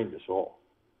to remind us all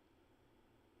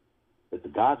that the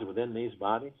gods within these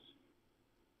bodies,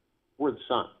 we're the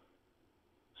sun,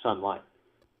 sunlight.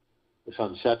 The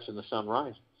sun sets and the sun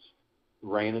rises, the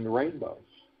rain and the rainbows,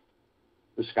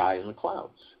 the sky and the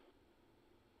clouds,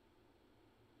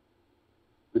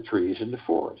 the trees and the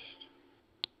forest,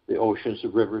 the oceans, the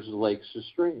rivers, the lakes, the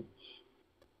streams,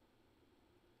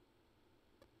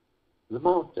 the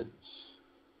mountains,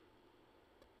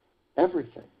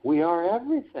 everything. We are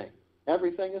everything.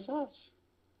 Everything is us.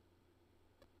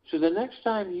 So the next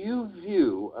time you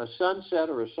view a sunset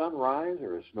or a sunrise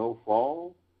or a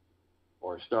snowfall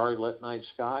or a starry-lit night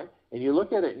sky, and you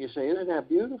look at it and you say, isn't that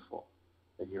beautiful?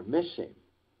 Then you're missing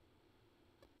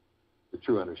the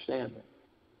true understanding.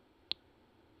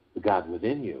 The God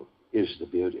within you is the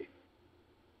beauty.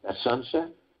 That sunset,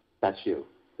 that's you,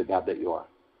 the God that you are.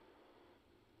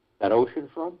 That ocean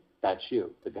front, that's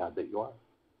you, the God that you are.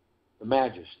 The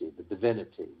majesty, the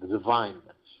divinity, the divineness,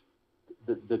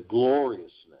 the gloriousness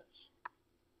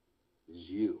is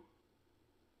you.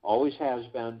 Always has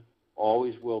been,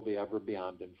 always will be, ever,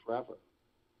 beyond, and forever.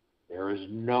 There is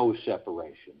no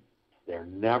separation. There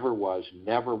never was,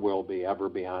 never will be, ever,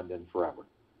 beyond, and forever.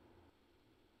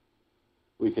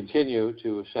 We continue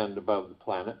to ascend above the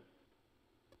planet,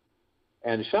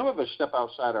 and some of us step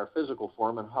outside our physical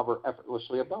form and hover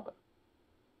effortlessly above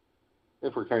it,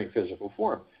 if we're carrying physical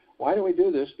form. Why do we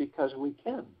do this? Because we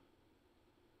can.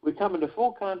 We come into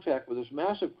full contact with this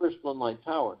massive crystalline light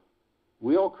tower.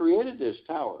 We all created this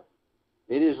tower.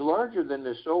 It is larger than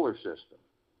this solar system.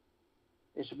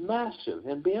 It's massive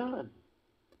and beyond.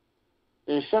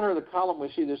 In the center of the column,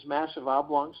 we see this massive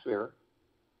oblong sphere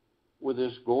with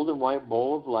this golden white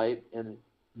bowl of light and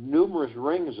numerous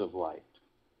rings of light.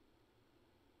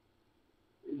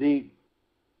 The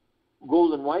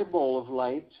golden white bowl of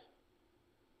light,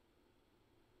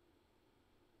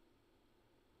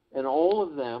 and all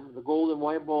of them, the golden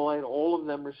white bowl light, all of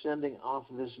them are sending off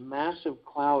this massive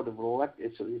cloud of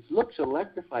it looks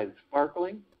electrified, it's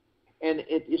sparkling, and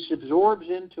it absorbs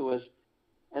into us,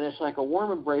 and it's like a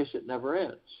warm embrace that never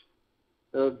ends.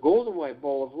 The golden white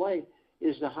bowl of light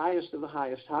is the highest of the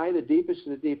highest high, the deepest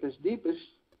of the deepest deepest,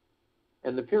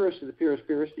 and the purest of the purest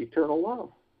purest, eternal love.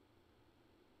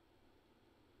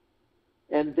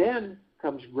 And then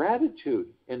comes gratitude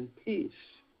and peace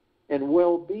and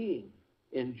well-being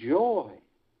and joy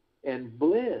and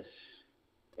bliss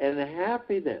and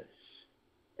happiness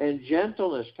and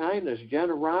gentleness, kindness,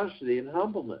 generosity, and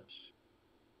humbleness.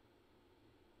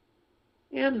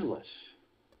 Endless.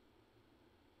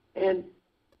 And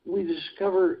we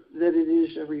discover that it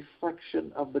is a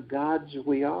reflection of the gods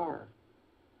we are.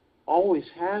 Always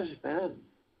has been.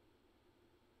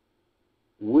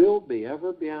 Will be,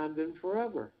 ever, beyond, and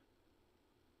forever.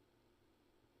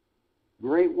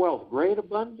 Great wealth, great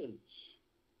abundance.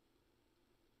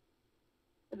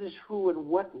 It is who and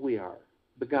what we are,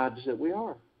 the gods that we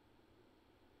are.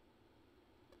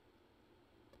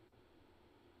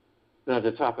 Now, at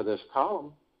the top of this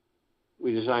column,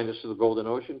 we designed this so the golden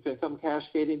ocean can come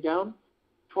cascading down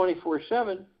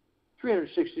 24/7,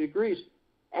 360 degrees,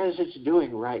 as it's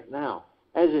doing right now,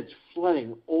 as it's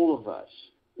flooding all of us,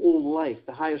 all life,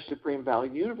 the highest supreme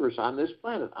value universe on this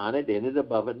planet, on it, in it,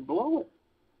 above it, and below it.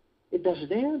 It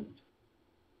doesn't end.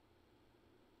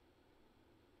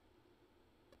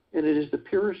 And it is the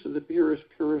purest of the purest,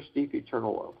 purest, deep,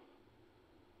 eternal love.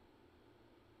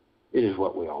 It is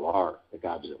what we all are, the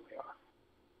gods that we are.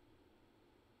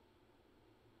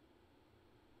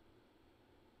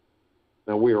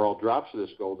 Now, we are all drops of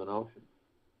this golden ocean.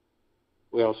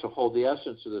 We also hold the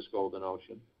essence of this golden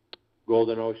ocean.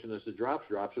 Golden ocean is the drops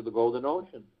of the golden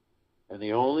ocean. And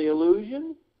the only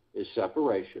illusion is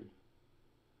separation.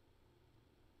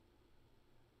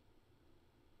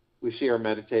 We see our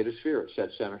meditative sphere, it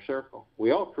said center circle. We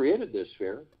all created this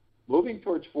sphere, moving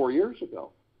towards 4 years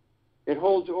ago. It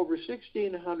holds over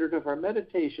 1,600 of our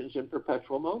meditations in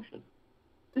perpetual motion.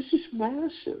 This is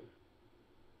massive.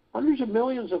 Hundreds of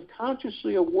millions of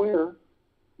consciously aware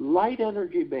light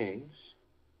energy beings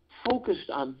focused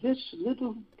on this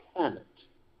little planet,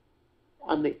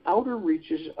 on the outer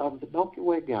reaches of the Milky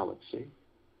Way galaxy,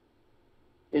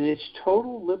 in its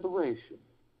total liberation,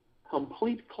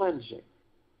 complete cleansing,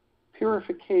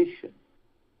 purification,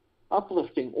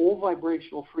 uplifting all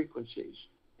vibrational frequencies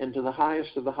into the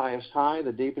highest of the highest high,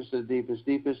 the deepest of the deepest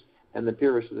deepest, and the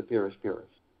purest of the purest purest,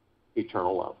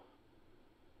 eternal love.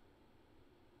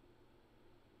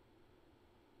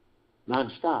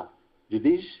 Non-stop. Do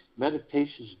these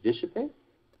meditations dissipate?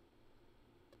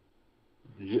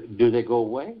 Do they go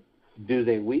away? Do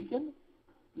they weaken?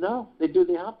 No, they do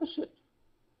the opposite.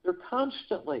 They're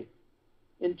constantly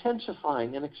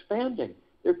intensifying and expanding.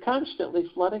 They're constantly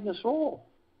flooding us all.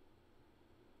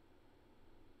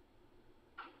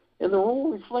 And they're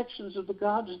all reflections of the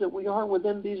gods that we are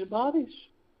within these bodies.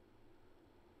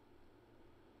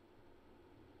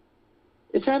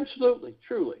 It's absolutely,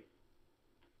 truly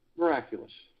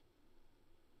miraculous,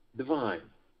 divine,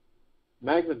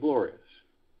 magna glorious.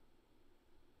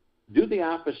 Do the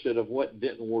opposite of what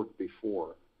didn't work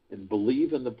before and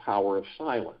believe in the power of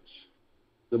silence.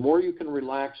 The more you can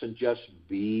relax and just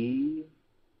be,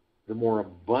 the more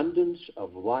abundance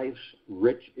of life's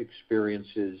rich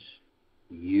experiences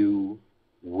you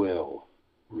will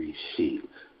receive.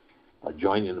 I'll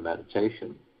join you in the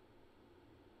meditation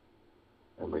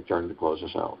and return to close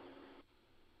us out.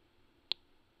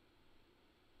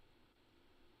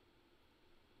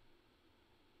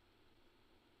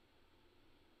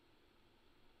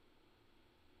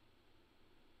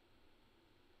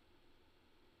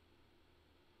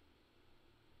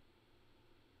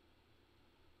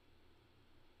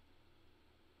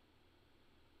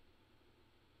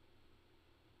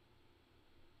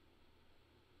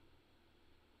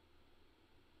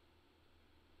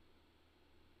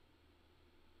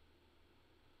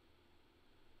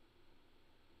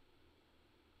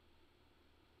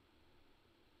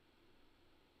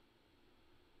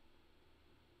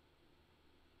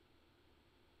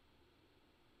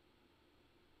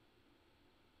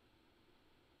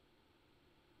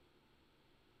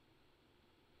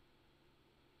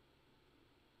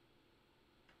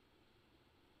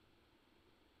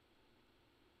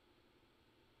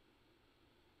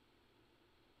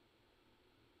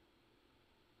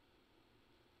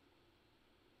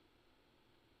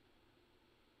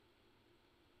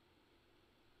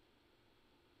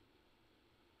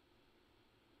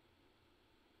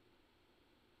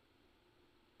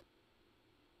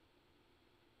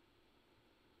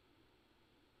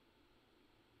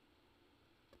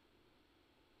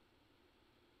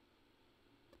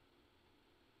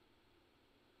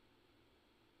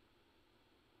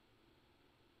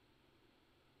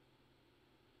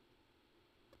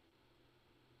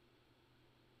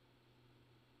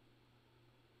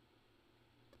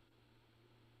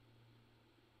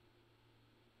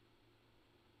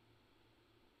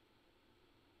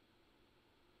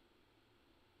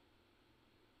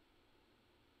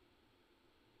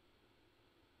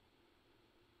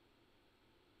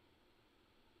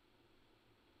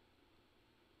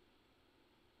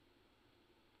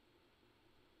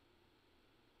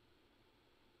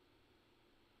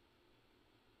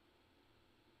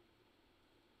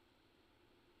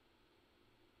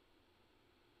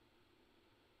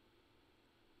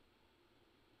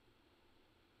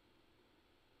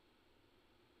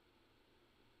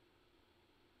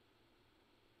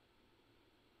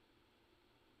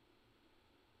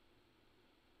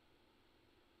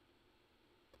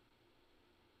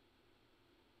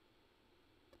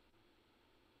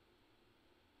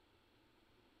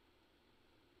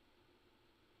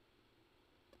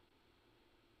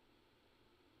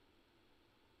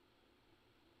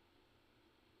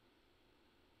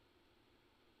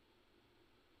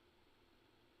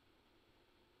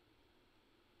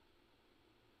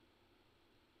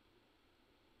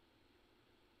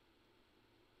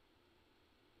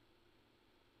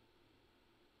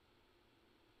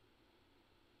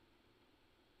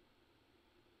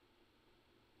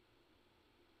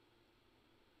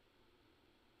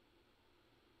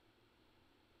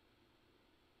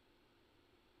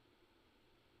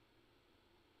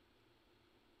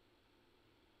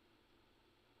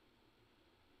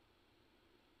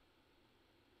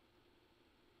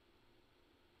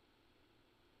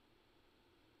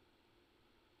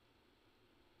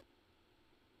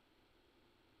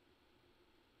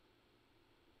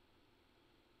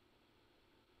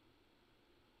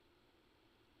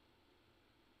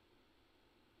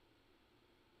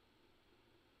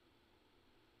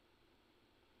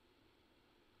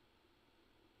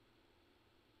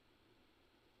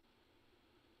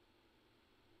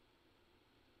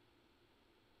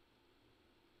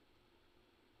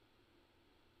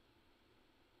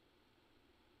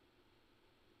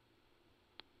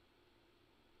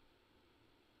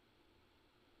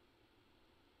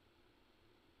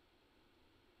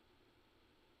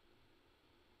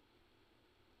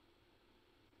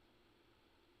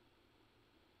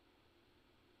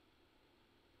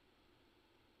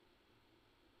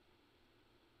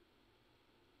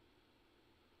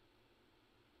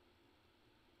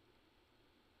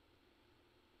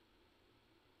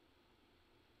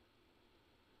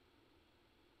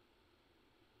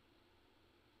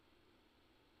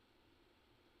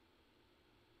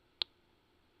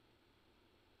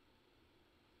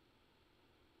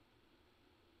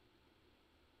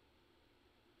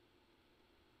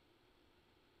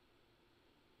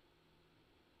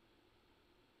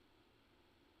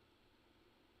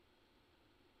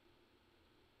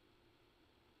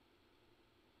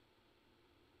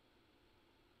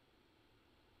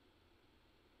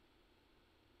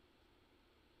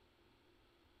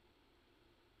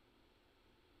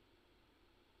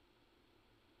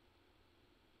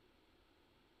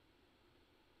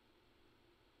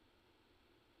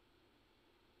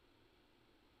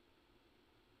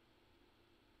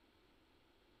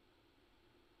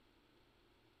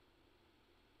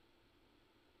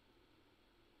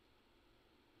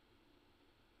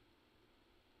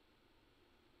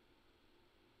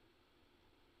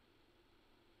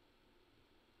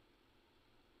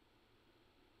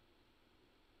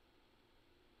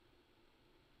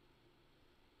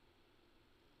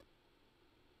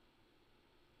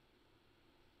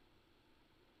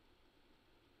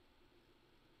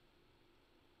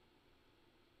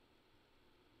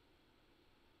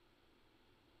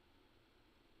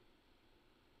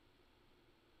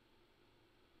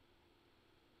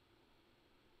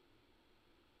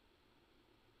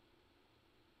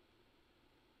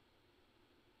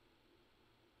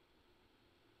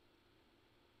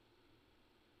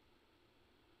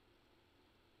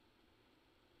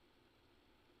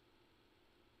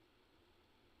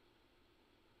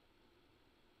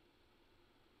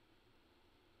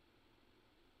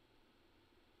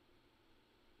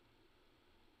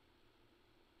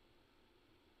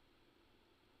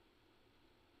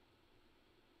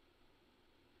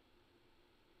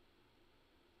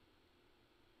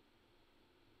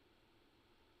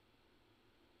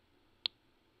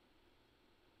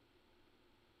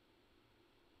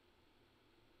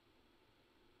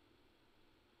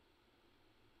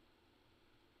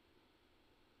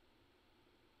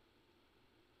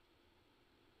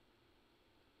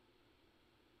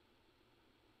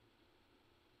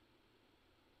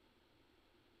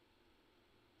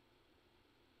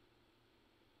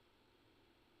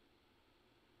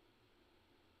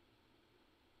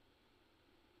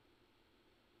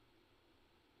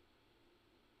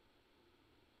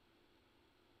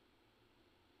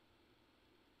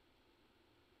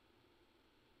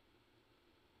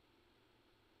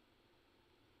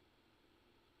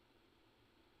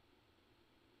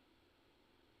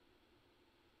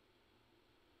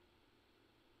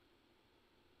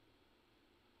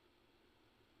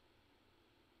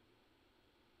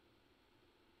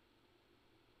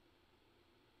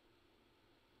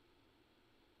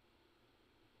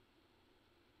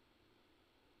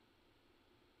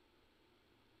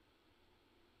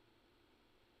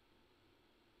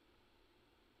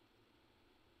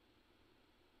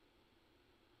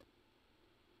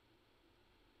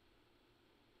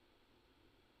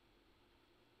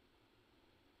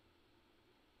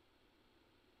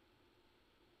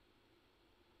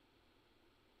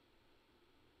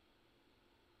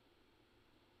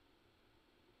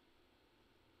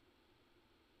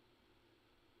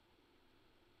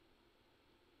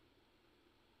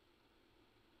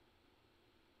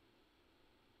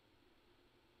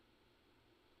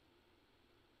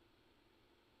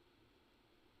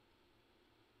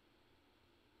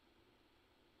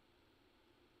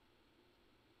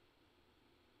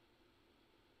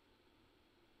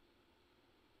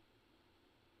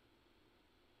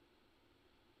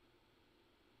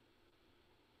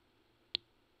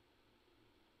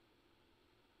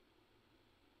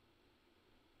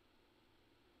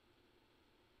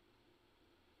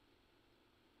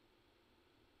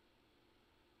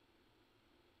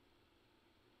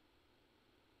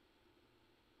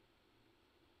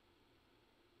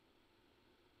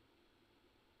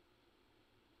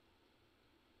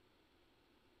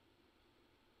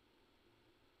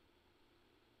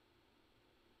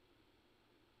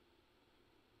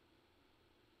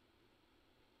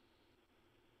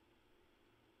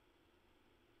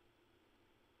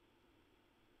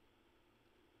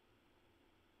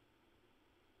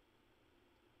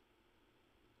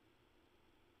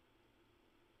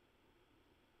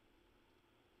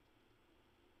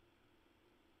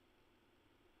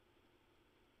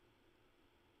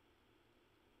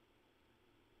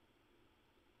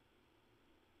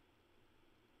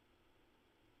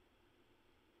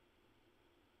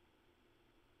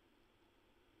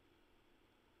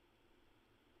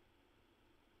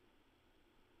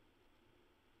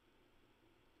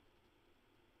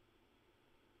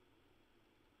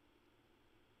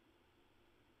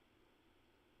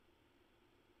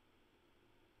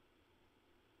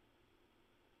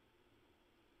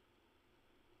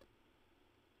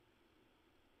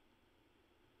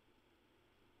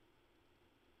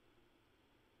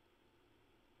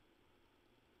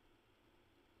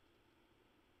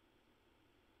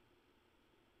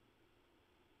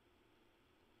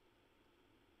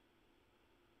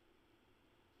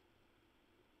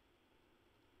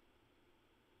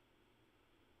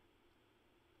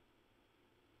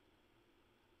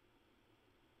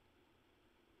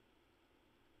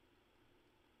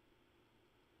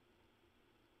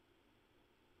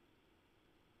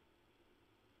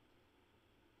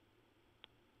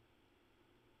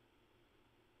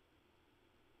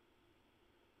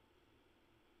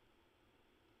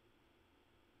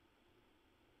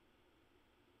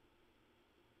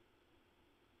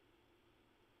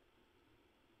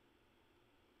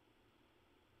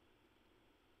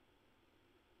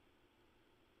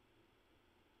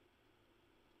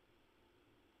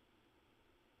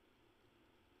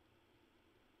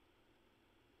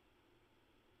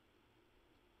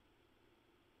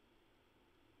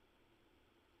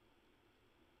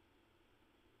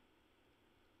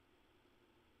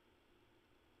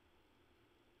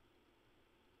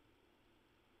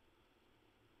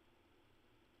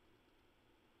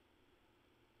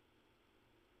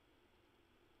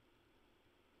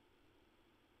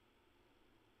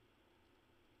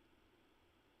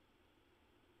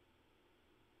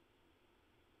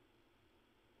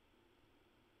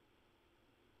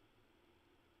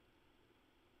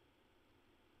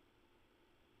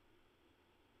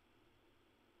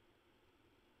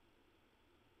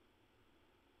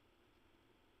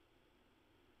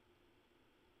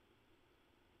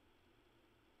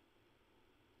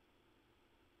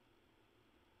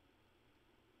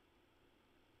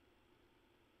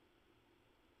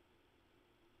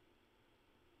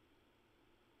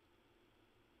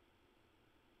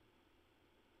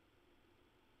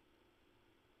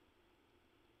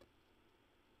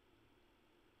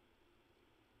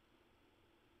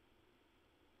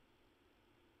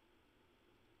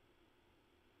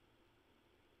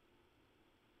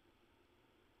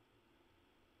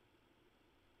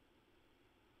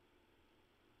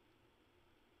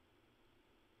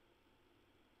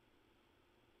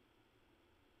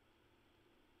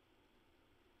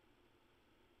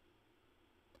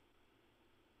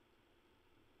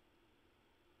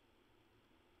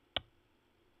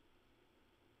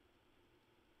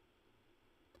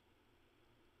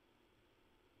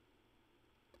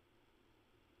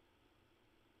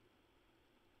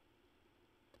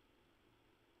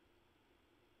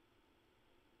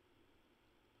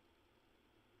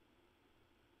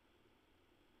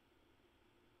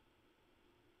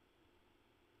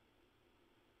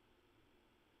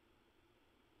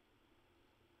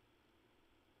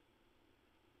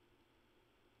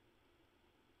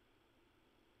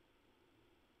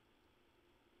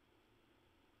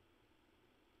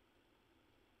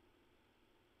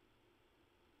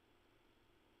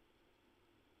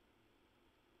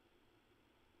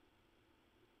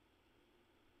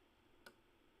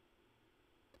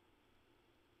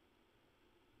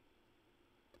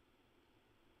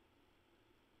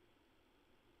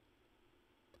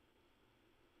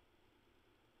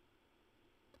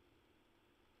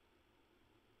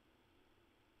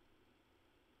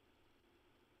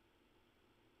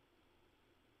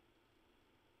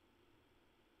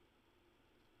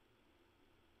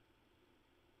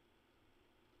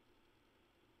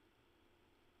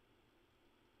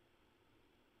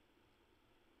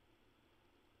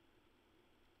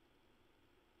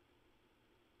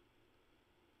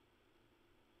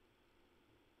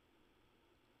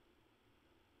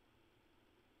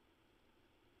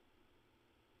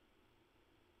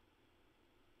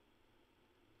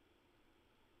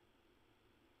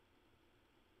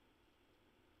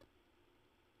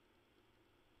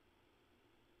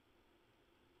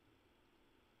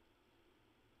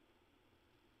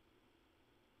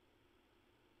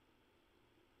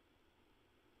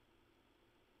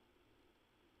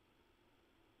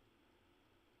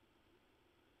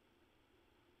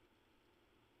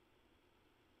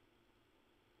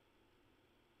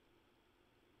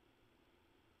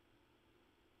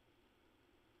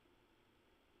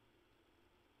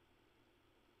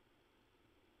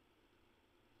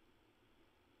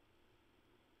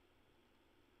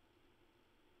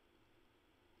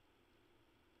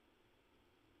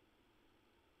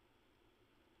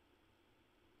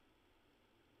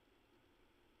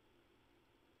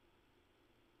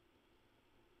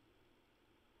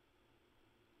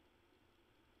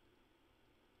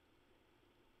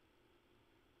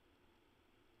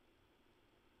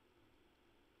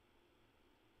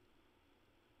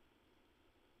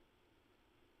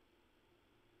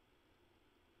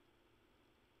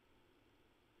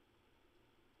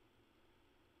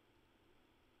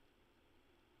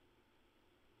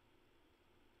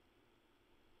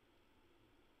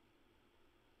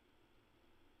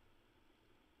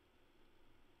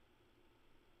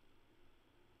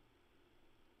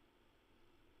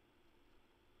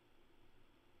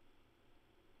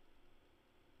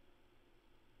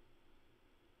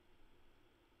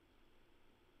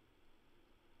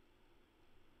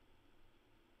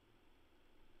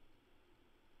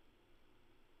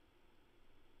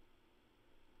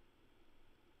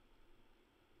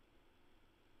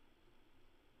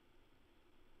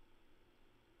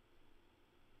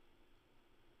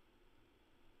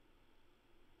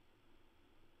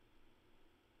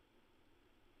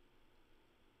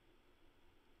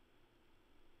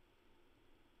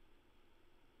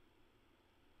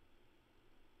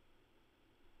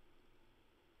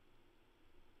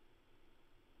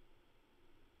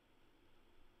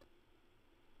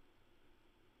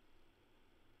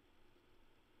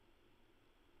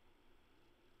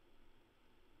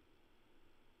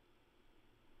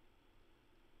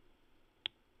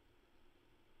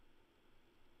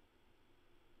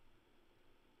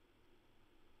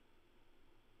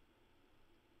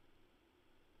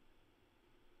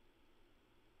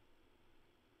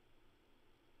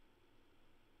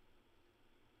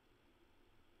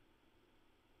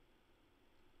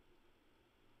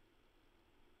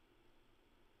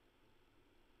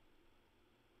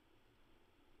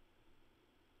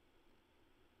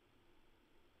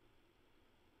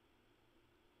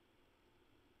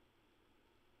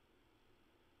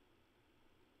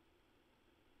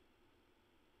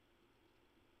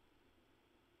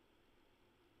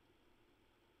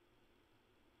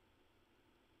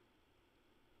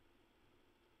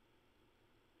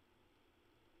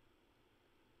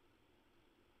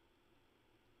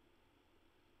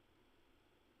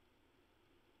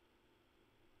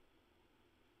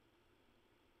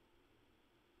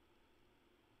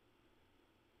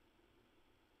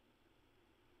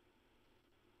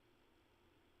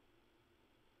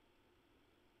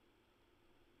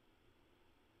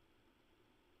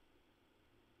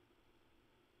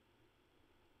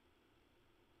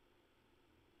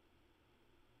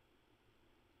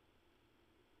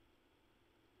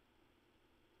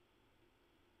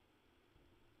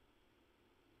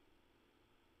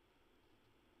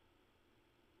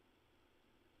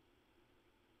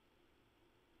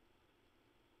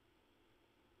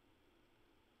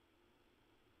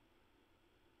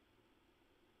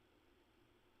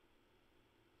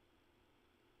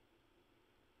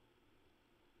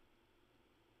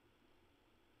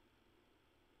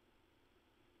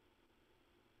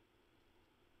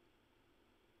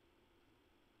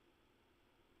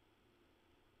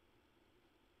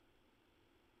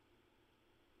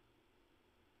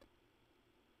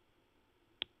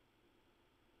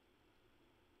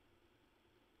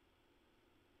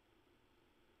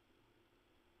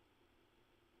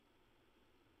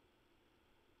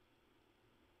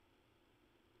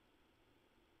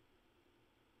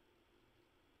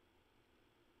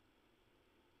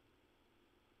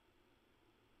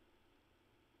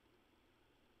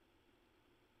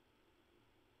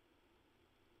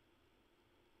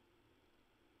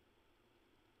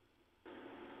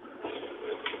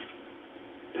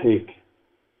 Take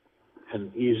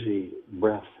an easy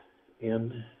breath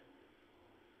in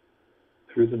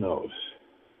through the nose.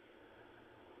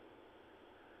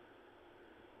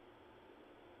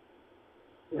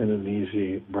 And an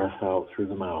easy breath out through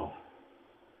the mouth.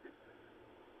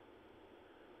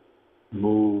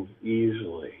 Move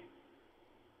easily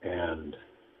and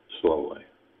slowly.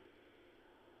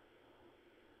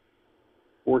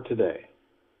 For today,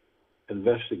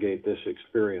 investigate this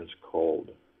experience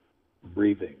called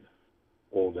breathing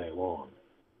all day long.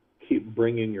 Keep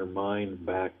bringing your mind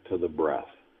back to the breath,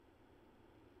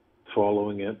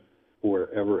 following it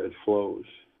wherever it flows.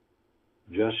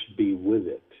 Just be with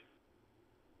it.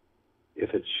 If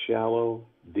it's shallow,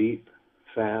 deep,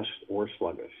 fast, or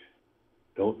sluggish,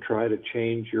 don't try to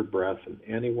change your breath in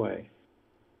any way.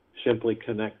 Simply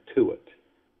connect to it.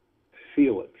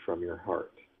 Feel it from your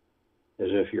heart, as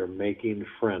if you're making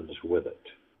friends with it.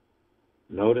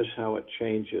 Notice how it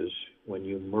changes when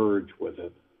you merge with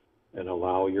it and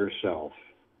allow yourself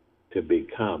to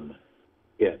become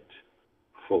it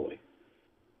fully.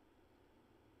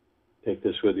 Take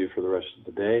this with you for the rest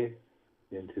of the day,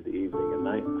 into the evening and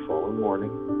night, the following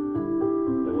morning.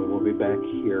 And we will be back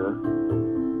here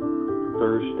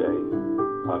Thursday,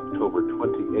 October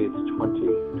 28th,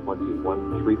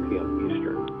 2021, 3 p.m.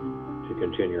 Eastern, to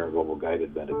continue our global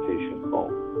guided meditation call.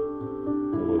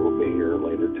 And we will be here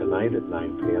later tonight at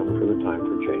 9 p.m. for the Time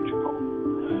for Change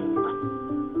call.